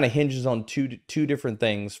 this kind of hinges on two different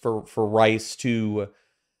things for Rice to,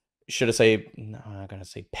 I'm not going to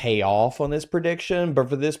say pay off on this prediction, but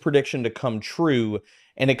for this prediction to come true.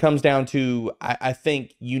 And it comes down to, I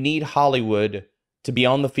think you need Hollywood to be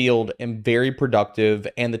on the field and very productive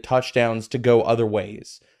and the touchdowns to go other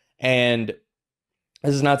ways. And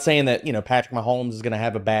this is not saying that, Patrick Mahomes is going to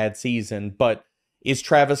have a bad season, but is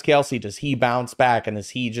Travis Kelce, does he bounce back and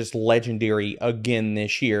is he just legendary again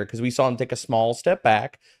this year? Because we saw him take a small step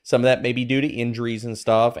back. Some of that may be due to injuries and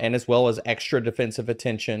stuff, and as well as extra defensive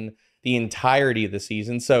attention the entirety of the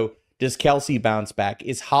season. So does Kelce bounce back?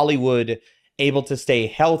 Is Hollywood able to stay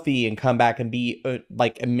healthy and come back and be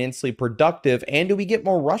immensely productive? And do we get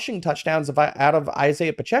more rushing touchdowns out of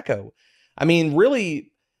Isaiah Pacheco? I mean,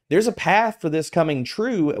 really, there's a path for this coming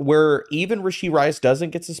true where even Rashee Rice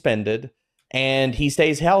doesn't get suspended and he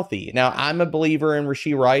stays healthy. Now, I'm a believer in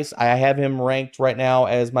Rashee Rice. I have him ranked right now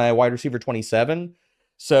as my wide receiver 27.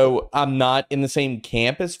 So I'm not in the same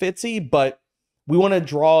camp as Fitzy, but we want to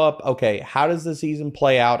draw up, okay, how does the season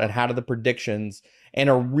play out and how do the predictions and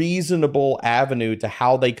a reasonable avenue to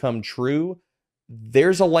how they come true?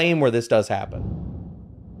 There's a lane where this does happen.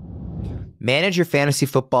 Manage your fantasy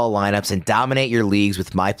football lineups and dominate your leagues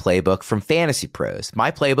with My Playbook from FantasyPros. My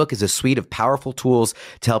Playbook is a suite of powerful tools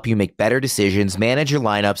to help you make better decisions, manage your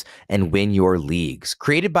lineups, and win your leagues.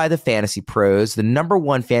 Created by the Fantasy Pros, the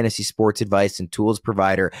 #1 fantasy sports advice and tools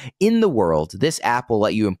provider in the world, this app will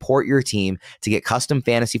let you import your team to get custom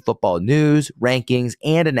fantasy football news, rankings,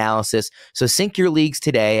 and analysis. So sync your leagues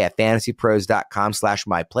today at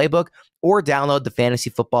fantasypros.com/myplaybook or download the Fantasy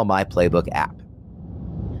Football My Playbook app.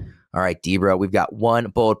 All right, Debro, we've got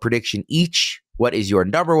one bold prediction each. What is your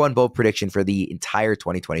 #1 bold prediction for the entire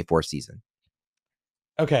 2024 season?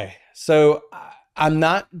 Okay, so I'm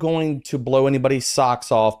not going to blow anybody's socks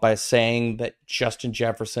off by saying that Justin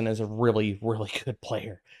Jefferson is a really, really good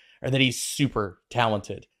player or that he's super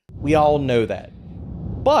talented. We all know that.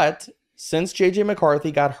 But since J.J.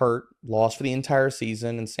 McCarthy got hurt, lost for the entire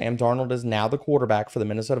season, and Sam Darnold is now the quarterback for the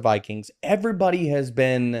Minnesota Vikings, everybody has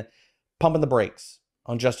been pumping the brakes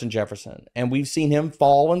on Justin Jefferson. And we've seen him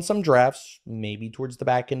fall in some drafts, maybe towards the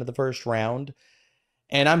back end of the first round.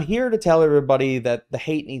 And I'm here to tell everybody that the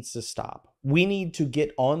hate needs to stop. We need to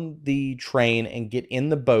get on the train and get in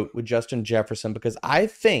the boat with Justin Jefferson, because I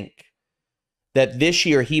think that this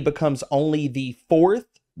year he becomes only the 4th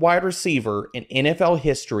wide receiver in NFL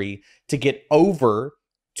history to get over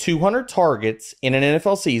 200 targets in an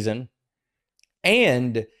NFL season,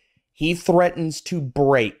 and he threatens to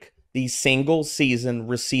break the single season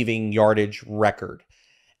receiving yardage record.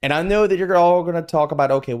 And I know that you're all going to talk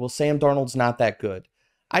about, okay, well, Sam Darnold's not that good.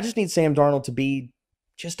 I just need Sam Darnold to be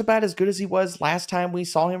just about as good as he was last time we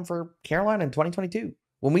saw him for Carolina in 2022.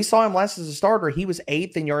 When we saw him last as a starter, he was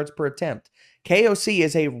 8th in yards per attempt. KOC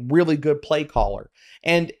is a really good play caller.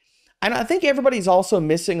 And I think everybody's also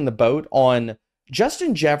missing the boat on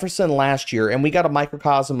Justin Jefferson last year, and we got a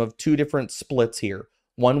microcosm of two different splits here,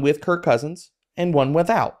 one with Kirk Cousins and one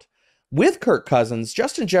without. With Kirk Cousins,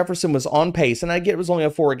 Justin Jefferson was on pace, and I get it was only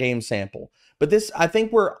a 4-game sample. But this, I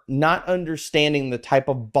think we're not understanding the type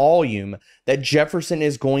of volume that Jefferson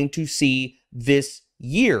is going to see this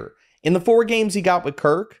year. In the 4 games he got with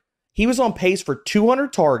Kirk, he was on pace for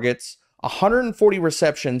 200 targets, 140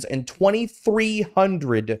 receptions, and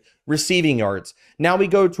 2,300 receiving yards. Now we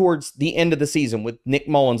go towards the end of the season with Nick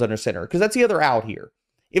Mullins under center, because that's the other out here.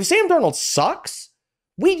 If Sam Darnold sucks,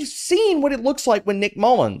 we've seen what it looks like when Nick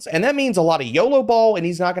Mullins, and that means a lot of YOLO ball, and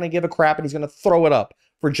he's not going to give a crap, and he's going to throw it up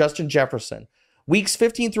for Justin Jefferson. Weeks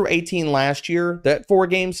 15 through 18 last year, that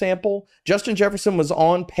 4-game sample, Justin Jefferson was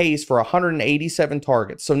on pace for 187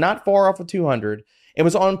 targets, so not far off of 200. It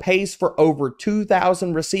was on pace for over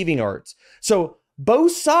 2,000 receiving yards. So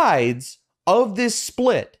both sides of this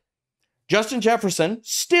split, Justin Jefferson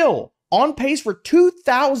still on pace for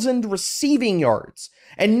 2,000 receiving yards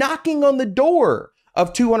and knocking on the door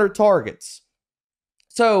of 200 targets.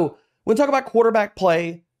 So when we talk about quarterback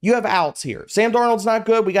play, you have outs here. Sam Darnold's not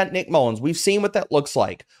good. We got Nick Mullins. We've seen what that looks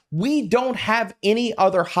like. We don't have any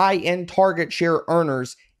other high-end target share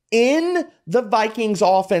earners in the Vikings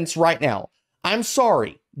offense right now. I'm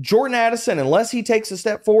sorry. Jordan Addison, unless he takes a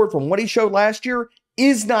step forward from what he showed last year,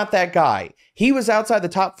 is not that guy. He was outside the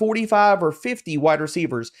top 45 or 50 wide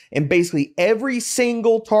receivers in basically every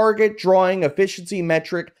single target drawing efficiency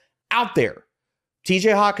metric out there.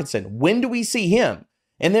 TJ Hawkinson, when do we see him?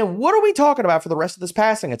 And then what are we talking about for the rest of this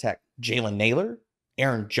passing attack? Jalen Naylor?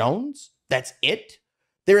 Aaron Jones? That's it?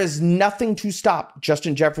 There is nothing to stop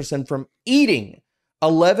Justin Jefferson from eating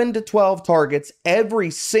 11 to 12 targets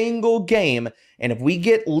every single game. And if we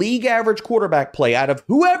get league average quarterback play out of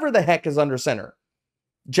whoever the heck is under center,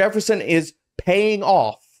 Jefferson is paying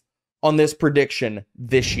off on this prediction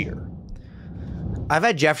this year. I've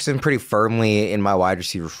had Jefferson pretty firmly in my wide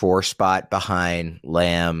receiver 4 spot behind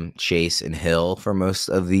Lamb, Chase, and Hill for most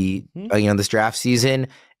of the this draft season.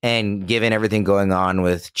 And given everything going on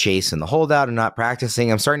with Chase and the holdout and not practicing,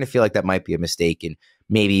 I'm starting to feel like that might be a mistake and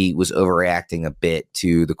maybe was overreacting a bit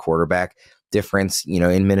to the quarterback difference,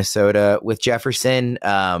 in Minnesota with Jefferson.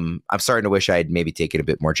 I'm starting to wish I had maybe taken a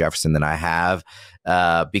bit more Jefferson than I have,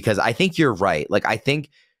 because I think you're right. Like, I think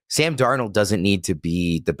Sam Darnold doesn't need to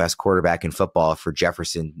be the best quarterback in football for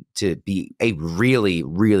Jefferson to be a really,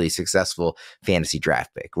 really successful fantasy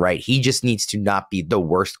draft pick, right? He just needs to not be the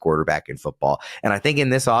worst quarterback in football. And I think in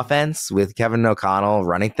this offense with Kevin O'Connell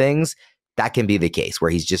running things, that can be the case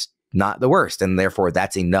where he's just not the worst. And therefore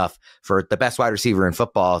that's enough for the best wide receiver in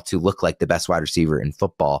football to look like the best wide receiver in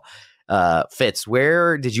football. Fitz,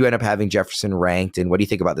 where did you end up having Jefferson ranked? And what do you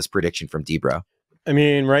think about this prediction from Debro? I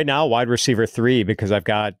mean, right now, wide receiver 3, because I've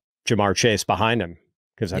got Jamar Chase behind him,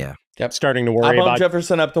 because I'm starting to worry about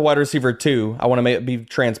Jefferson up to wide receiver 2. I want to be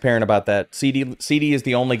transparent about that. CD is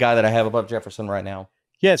the only guy that I have above Jefferson right now.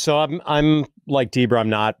 Yeah, so I'm like Debra. I'm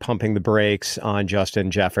not pumping the brakes on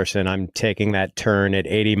Justin Jefferson. I'm taking that turn at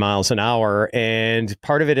 80 miles an hour, and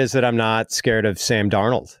part of it is that I'm not scared of Sam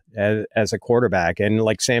Darnold as a quarterback. And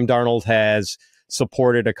like Sam Darnold has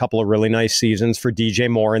supported a couple of really nice seasons for DJ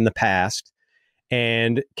Moore in the past.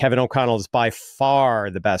 And Kevin O'Connell is by far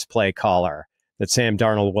the best play caller that Sam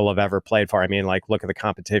Darnold will have ever played for. I mean, like, look at the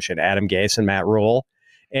competition, Adam Gase and Matt Rule.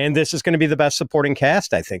 And this is going to be the best supporting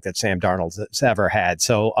cast, I think, that Sam Darnold has ever had.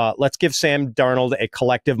 So let's give Sam Darnold a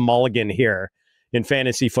collective mulligan here in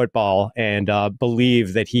fantasy football and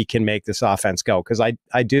believe that he can make this offense go, because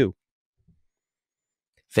I do.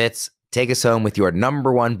 Fitz, take us home with your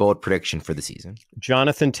number 1 bold prediction for the season.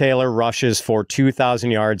 Jonathan Taylor rushes for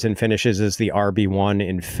 2,000 yards and finishes as the RB1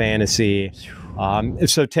 in fantasy.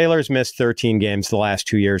 So Taylor's missed 13 games the last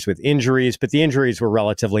 2 years with injuries, but the injuries were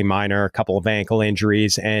relatively minor, a couple of ankle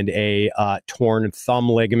injuries and a torn thumb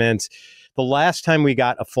ligament. The last time we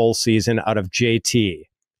got a full season out of JT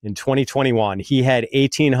in 2021, he had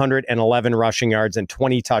 1,811 rushing yards and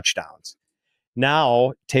 20 touchdowns.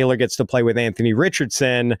 Now, Taylor gets to play with Anthony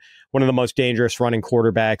Richardson, one of the most dangerous running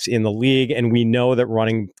quarterbacks in the league. And we know that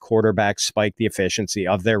running quarterbacks spike the efficiency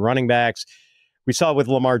of their running backs. We saw it with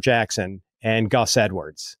Lamar Jackson and Gus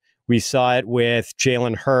Edwards. We saw it with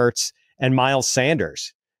Jalen Hurts and Miles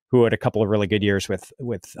Sanders, who had a couple of really good years with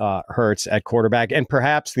Hurts at quarterback. And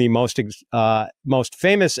perhaps the most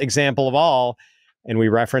famous example of all, and we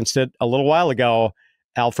referenced it a little while ago,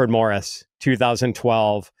 Alfred Morris,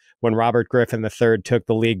 2012, when Robert Griffin III took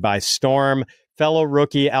the league by storm. Fellow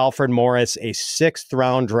rookie Alfred Morris, a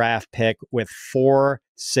 6th-round draft pick with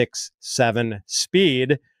 4.67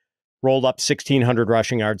 speed, rolled up 1,600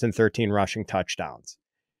 rushing yards and 13 rushing touchdowns.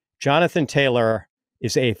 Jonathan Taylor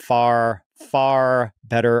is a far, far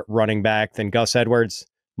better running back than Gus Edwards,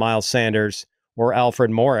 Miles Sanders, or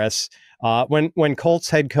Alfred Morris. When Colts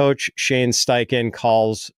head coach Shane Steichen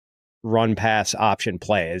calls run-pass option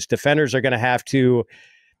plays, defenders are going to have to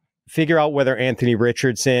figure out whether Anthony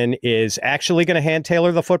Richardson is actually going to hand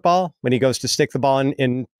Taylor the football when he goes to stick the ball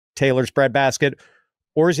in Taylor's breadbasket,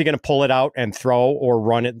 or is he going to pull it out and throw or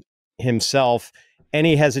run it himself?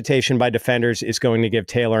 Any hesitation by defenders is going to give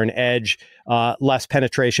Taylor an edge. Less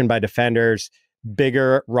penetration by defenders,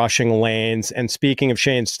 bigger rushing lanes. And speaking of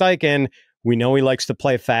Shane Steichen, we know he likes to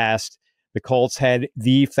play fast. The Colts had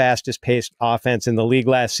the fastest paced offense in the league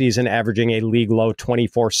last season, averaging a league low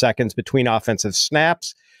 24 seconds between offensive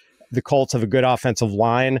snaps. The Colts have a good offensive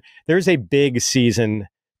line. There's a big season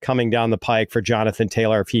coming down the pike for Jonathan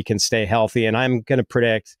Taylor if he can stay healthy. And I'm going to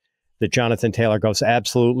predict that Jonathan Taylor goes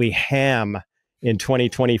absolutely ham in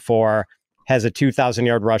 2024, has a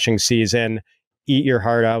 2,000-yard rushing season. Eat your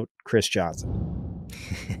heart out, Chris Johnson.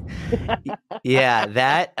 Yeah,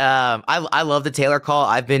 that I love the Taylor call.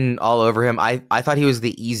 I've been all over him. I thought he was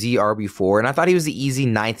the easy RB4, and I thought he was the easy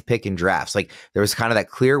 9th pick in drafts. Like, there was kind of that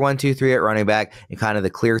clear 1, 2, 3 at running back, and kind of the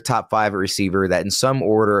clear top 5 at receiver that in some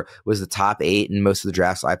order was the top 8 in most of the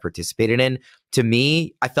drafts I participated in. To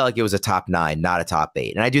me, I felt like it was a top 9, not a top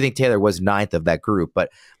 8. And I do think Taylor was 9th of that group, but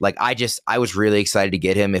like I was really excited to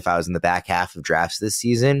get him if I was in the back half of drafts this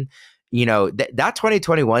season. You know, that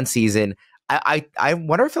 2021 season, I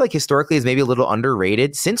wonder if like historically is maybe a little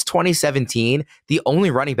underrated. Since 2017, the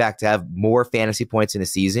only running back to have more fantasy points in a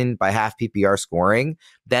season by half PPR scoring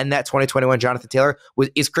than that 2021 Jonathan Taylor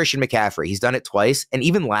is Christian McCaffrey. He's done it twice. And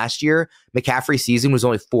even last year, McCaffrey's season was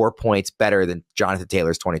only 4 points better than Jonathan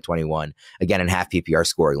Taylor's 2021, again, in half PPR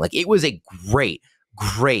scoring. Like, it was a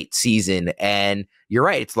great season. And you're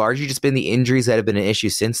right. It's largely just been the injuries that have been an issue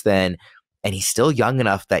since then. And he's still young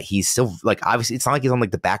enough that he's still, like, obviously it's not like he's on like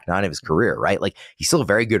the back 9 of his career, right? Like, he's still a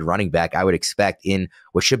very good running back, I would expect, in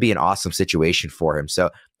what should be an awesome situation for him. So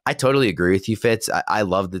I totally agree with you, Fitz. I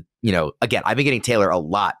love the, again, I've been getting Taylor a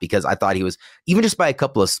lot because I thought he was, even just by a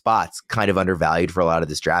couple of spots, kind of undervalued for a lot of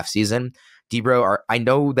this draft season. Debro, I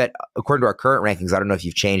know that according to our current rankings, I don't know if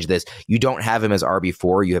you've changed this, you don't have him as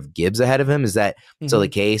RB4, you have Gibbs ahead of him. Is that still the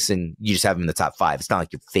case? And you just have him in the top 5. It's not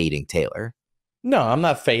like you're fading Taylor. No, I'm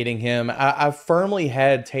not fading him. I firmly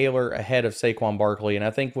had Taylor ahead of Saquon Barkley, and I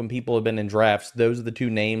think when people have been in drafts, those are the two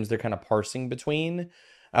names they're kind of parsing between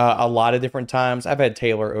a lot of different times. I've had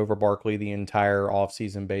Taylor over Barkley the entire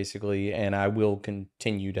offseason, basically, and I will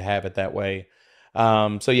continue to have it that way.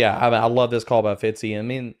 So, yeah, I love this call by Fitzy. I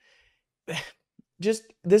mean, just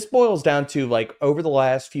this boils down to, like, over the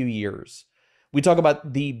last few years, we talk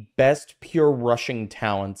about the best pure rushing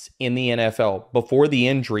talents in the NFL before the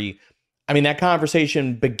injury. I mean, that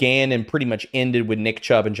conversation began and pretty much ended with Nick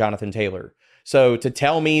Chubb and Jonathan Taylor. So to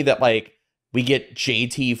tell me that, like, we get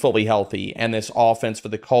JT fully healthy and this offense for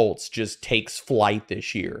the Colts just takes flight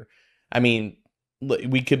this year, I mean,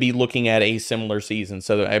 we could be looking at a similar season.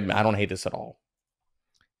 So I don't hate this at all.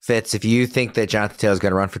 Fitz, if you think that Jonathan Taylor is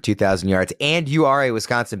going to run for 2,000 yards and you are a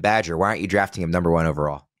Wisconsin Badger, why aren't you drafting him number 1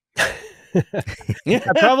 overall? I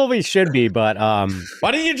probably should be, but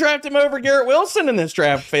why didn't you draft him over Garrett Wilson in this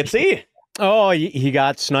draft, Fitzy? Oh, he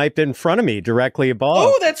got sniped in front of me directly above.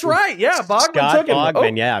 Oh, that's right. Yeah, Bogman took him.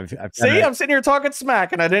 Bogman, yeah. I'm sitting here talking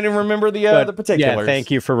smack, and I didn't even remember the particulars. Yeah, thank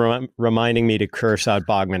you for reminding me to curse out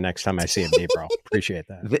Bogman next time I see him, bro. Appreciate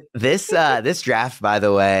that. This draft, by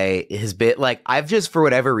the way, has been like, I've just, for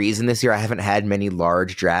whatever reason this year, I haven't had many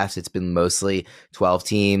large drafts. It's been mostly 12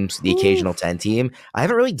 teams, the occasional 10 team. I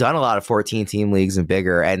haven't really done a lot of 14 team leagues and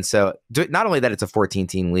bigger. And so not only that it's a 14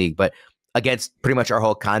 team league, but against pretty much our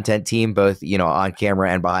whole content team, both, on camera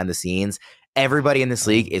and behind the scenes, everybody in this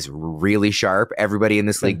league is really sharp. Everybody in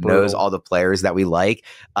this league knows all the players that we like.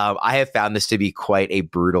 I have found this to be quite a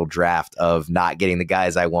brutal draft of not getting the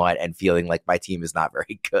guys I want and feeling like my team is not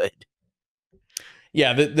very good.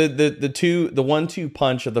 Yeah, the 1-2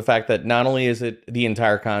 punch of the fact that not only is it the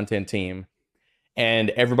entire content team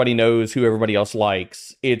and everybody knows who everybody else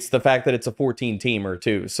likes, it's the fact that it's a 14 teamer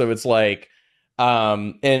too. So it's like,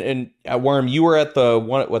 And Worm, you were at the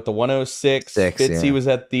 106. Fitzy was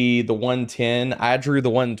at the 110. I drew the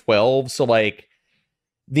 112. So like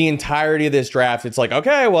the entirety of this draft, it's like,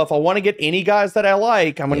 okay, well, if I want to get any guys that I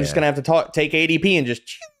like, I'm just gonna have to take ADP and just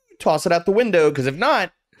toss it out the window, because if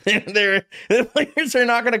not, the players are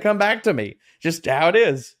not going to come back to me. Just how it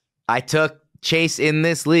is. I took Chase in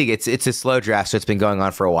this league. It's a slow draft, so it's been going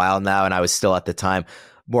on for a while now, and I was still at the time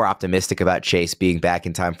more optimistic about Chase being back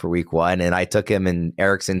in time for week 1, and I took him, and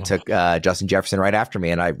Erickson took Justin Jefferson right after me,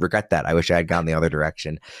 and I regret that. I wish I had gone the other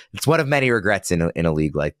direction. It's one of many regrets in a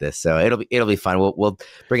league like this, so it'll be fun. We'll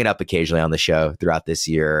bring it up occasionally on the show throughout this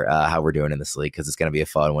year, how we're doing in this league, because it's going to be a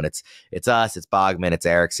fun one. It's us, it's Bogman, it's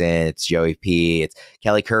Erickson, it's Joey P, it's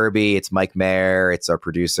Kelly Kirby, it's Mike Mayer, it's our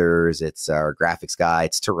producers, it's our graphics guy,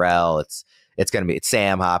 it's Terrell, it's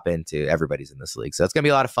Sam Hoppin, too. Everybody's in this league, so it's going to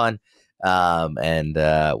be a lot of fun. And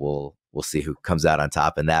we'll see who comes out on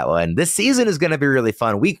top in that one. This season is going to be really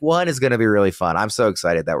fun. Week 1 is going to be really fun. I'm so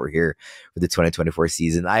excited that we're here for the 2024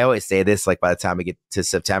 season. I always say this, like, by the time we get to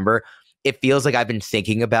September, it feels like I've been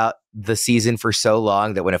thinking about the season for so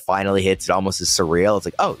long that when it finally hits, it almost is surreal. It's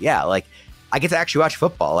like, oh yeah, like I get to actually watch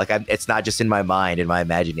football. Like it's not just in my mind, in my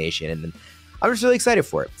imagination. And I'm just really excited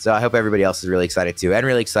for it. So I hope everybody else is really excited too, and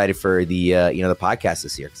really excited for the the podcast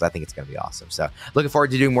this year, because I think it's going to be awesome. So looking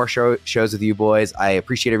forward to doing more shows with you boys. I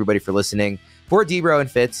appreciate everybody for listening. For Debro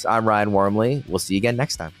and Fitz, I'm Ryan Wormeli. We'll see you again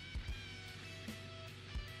next time.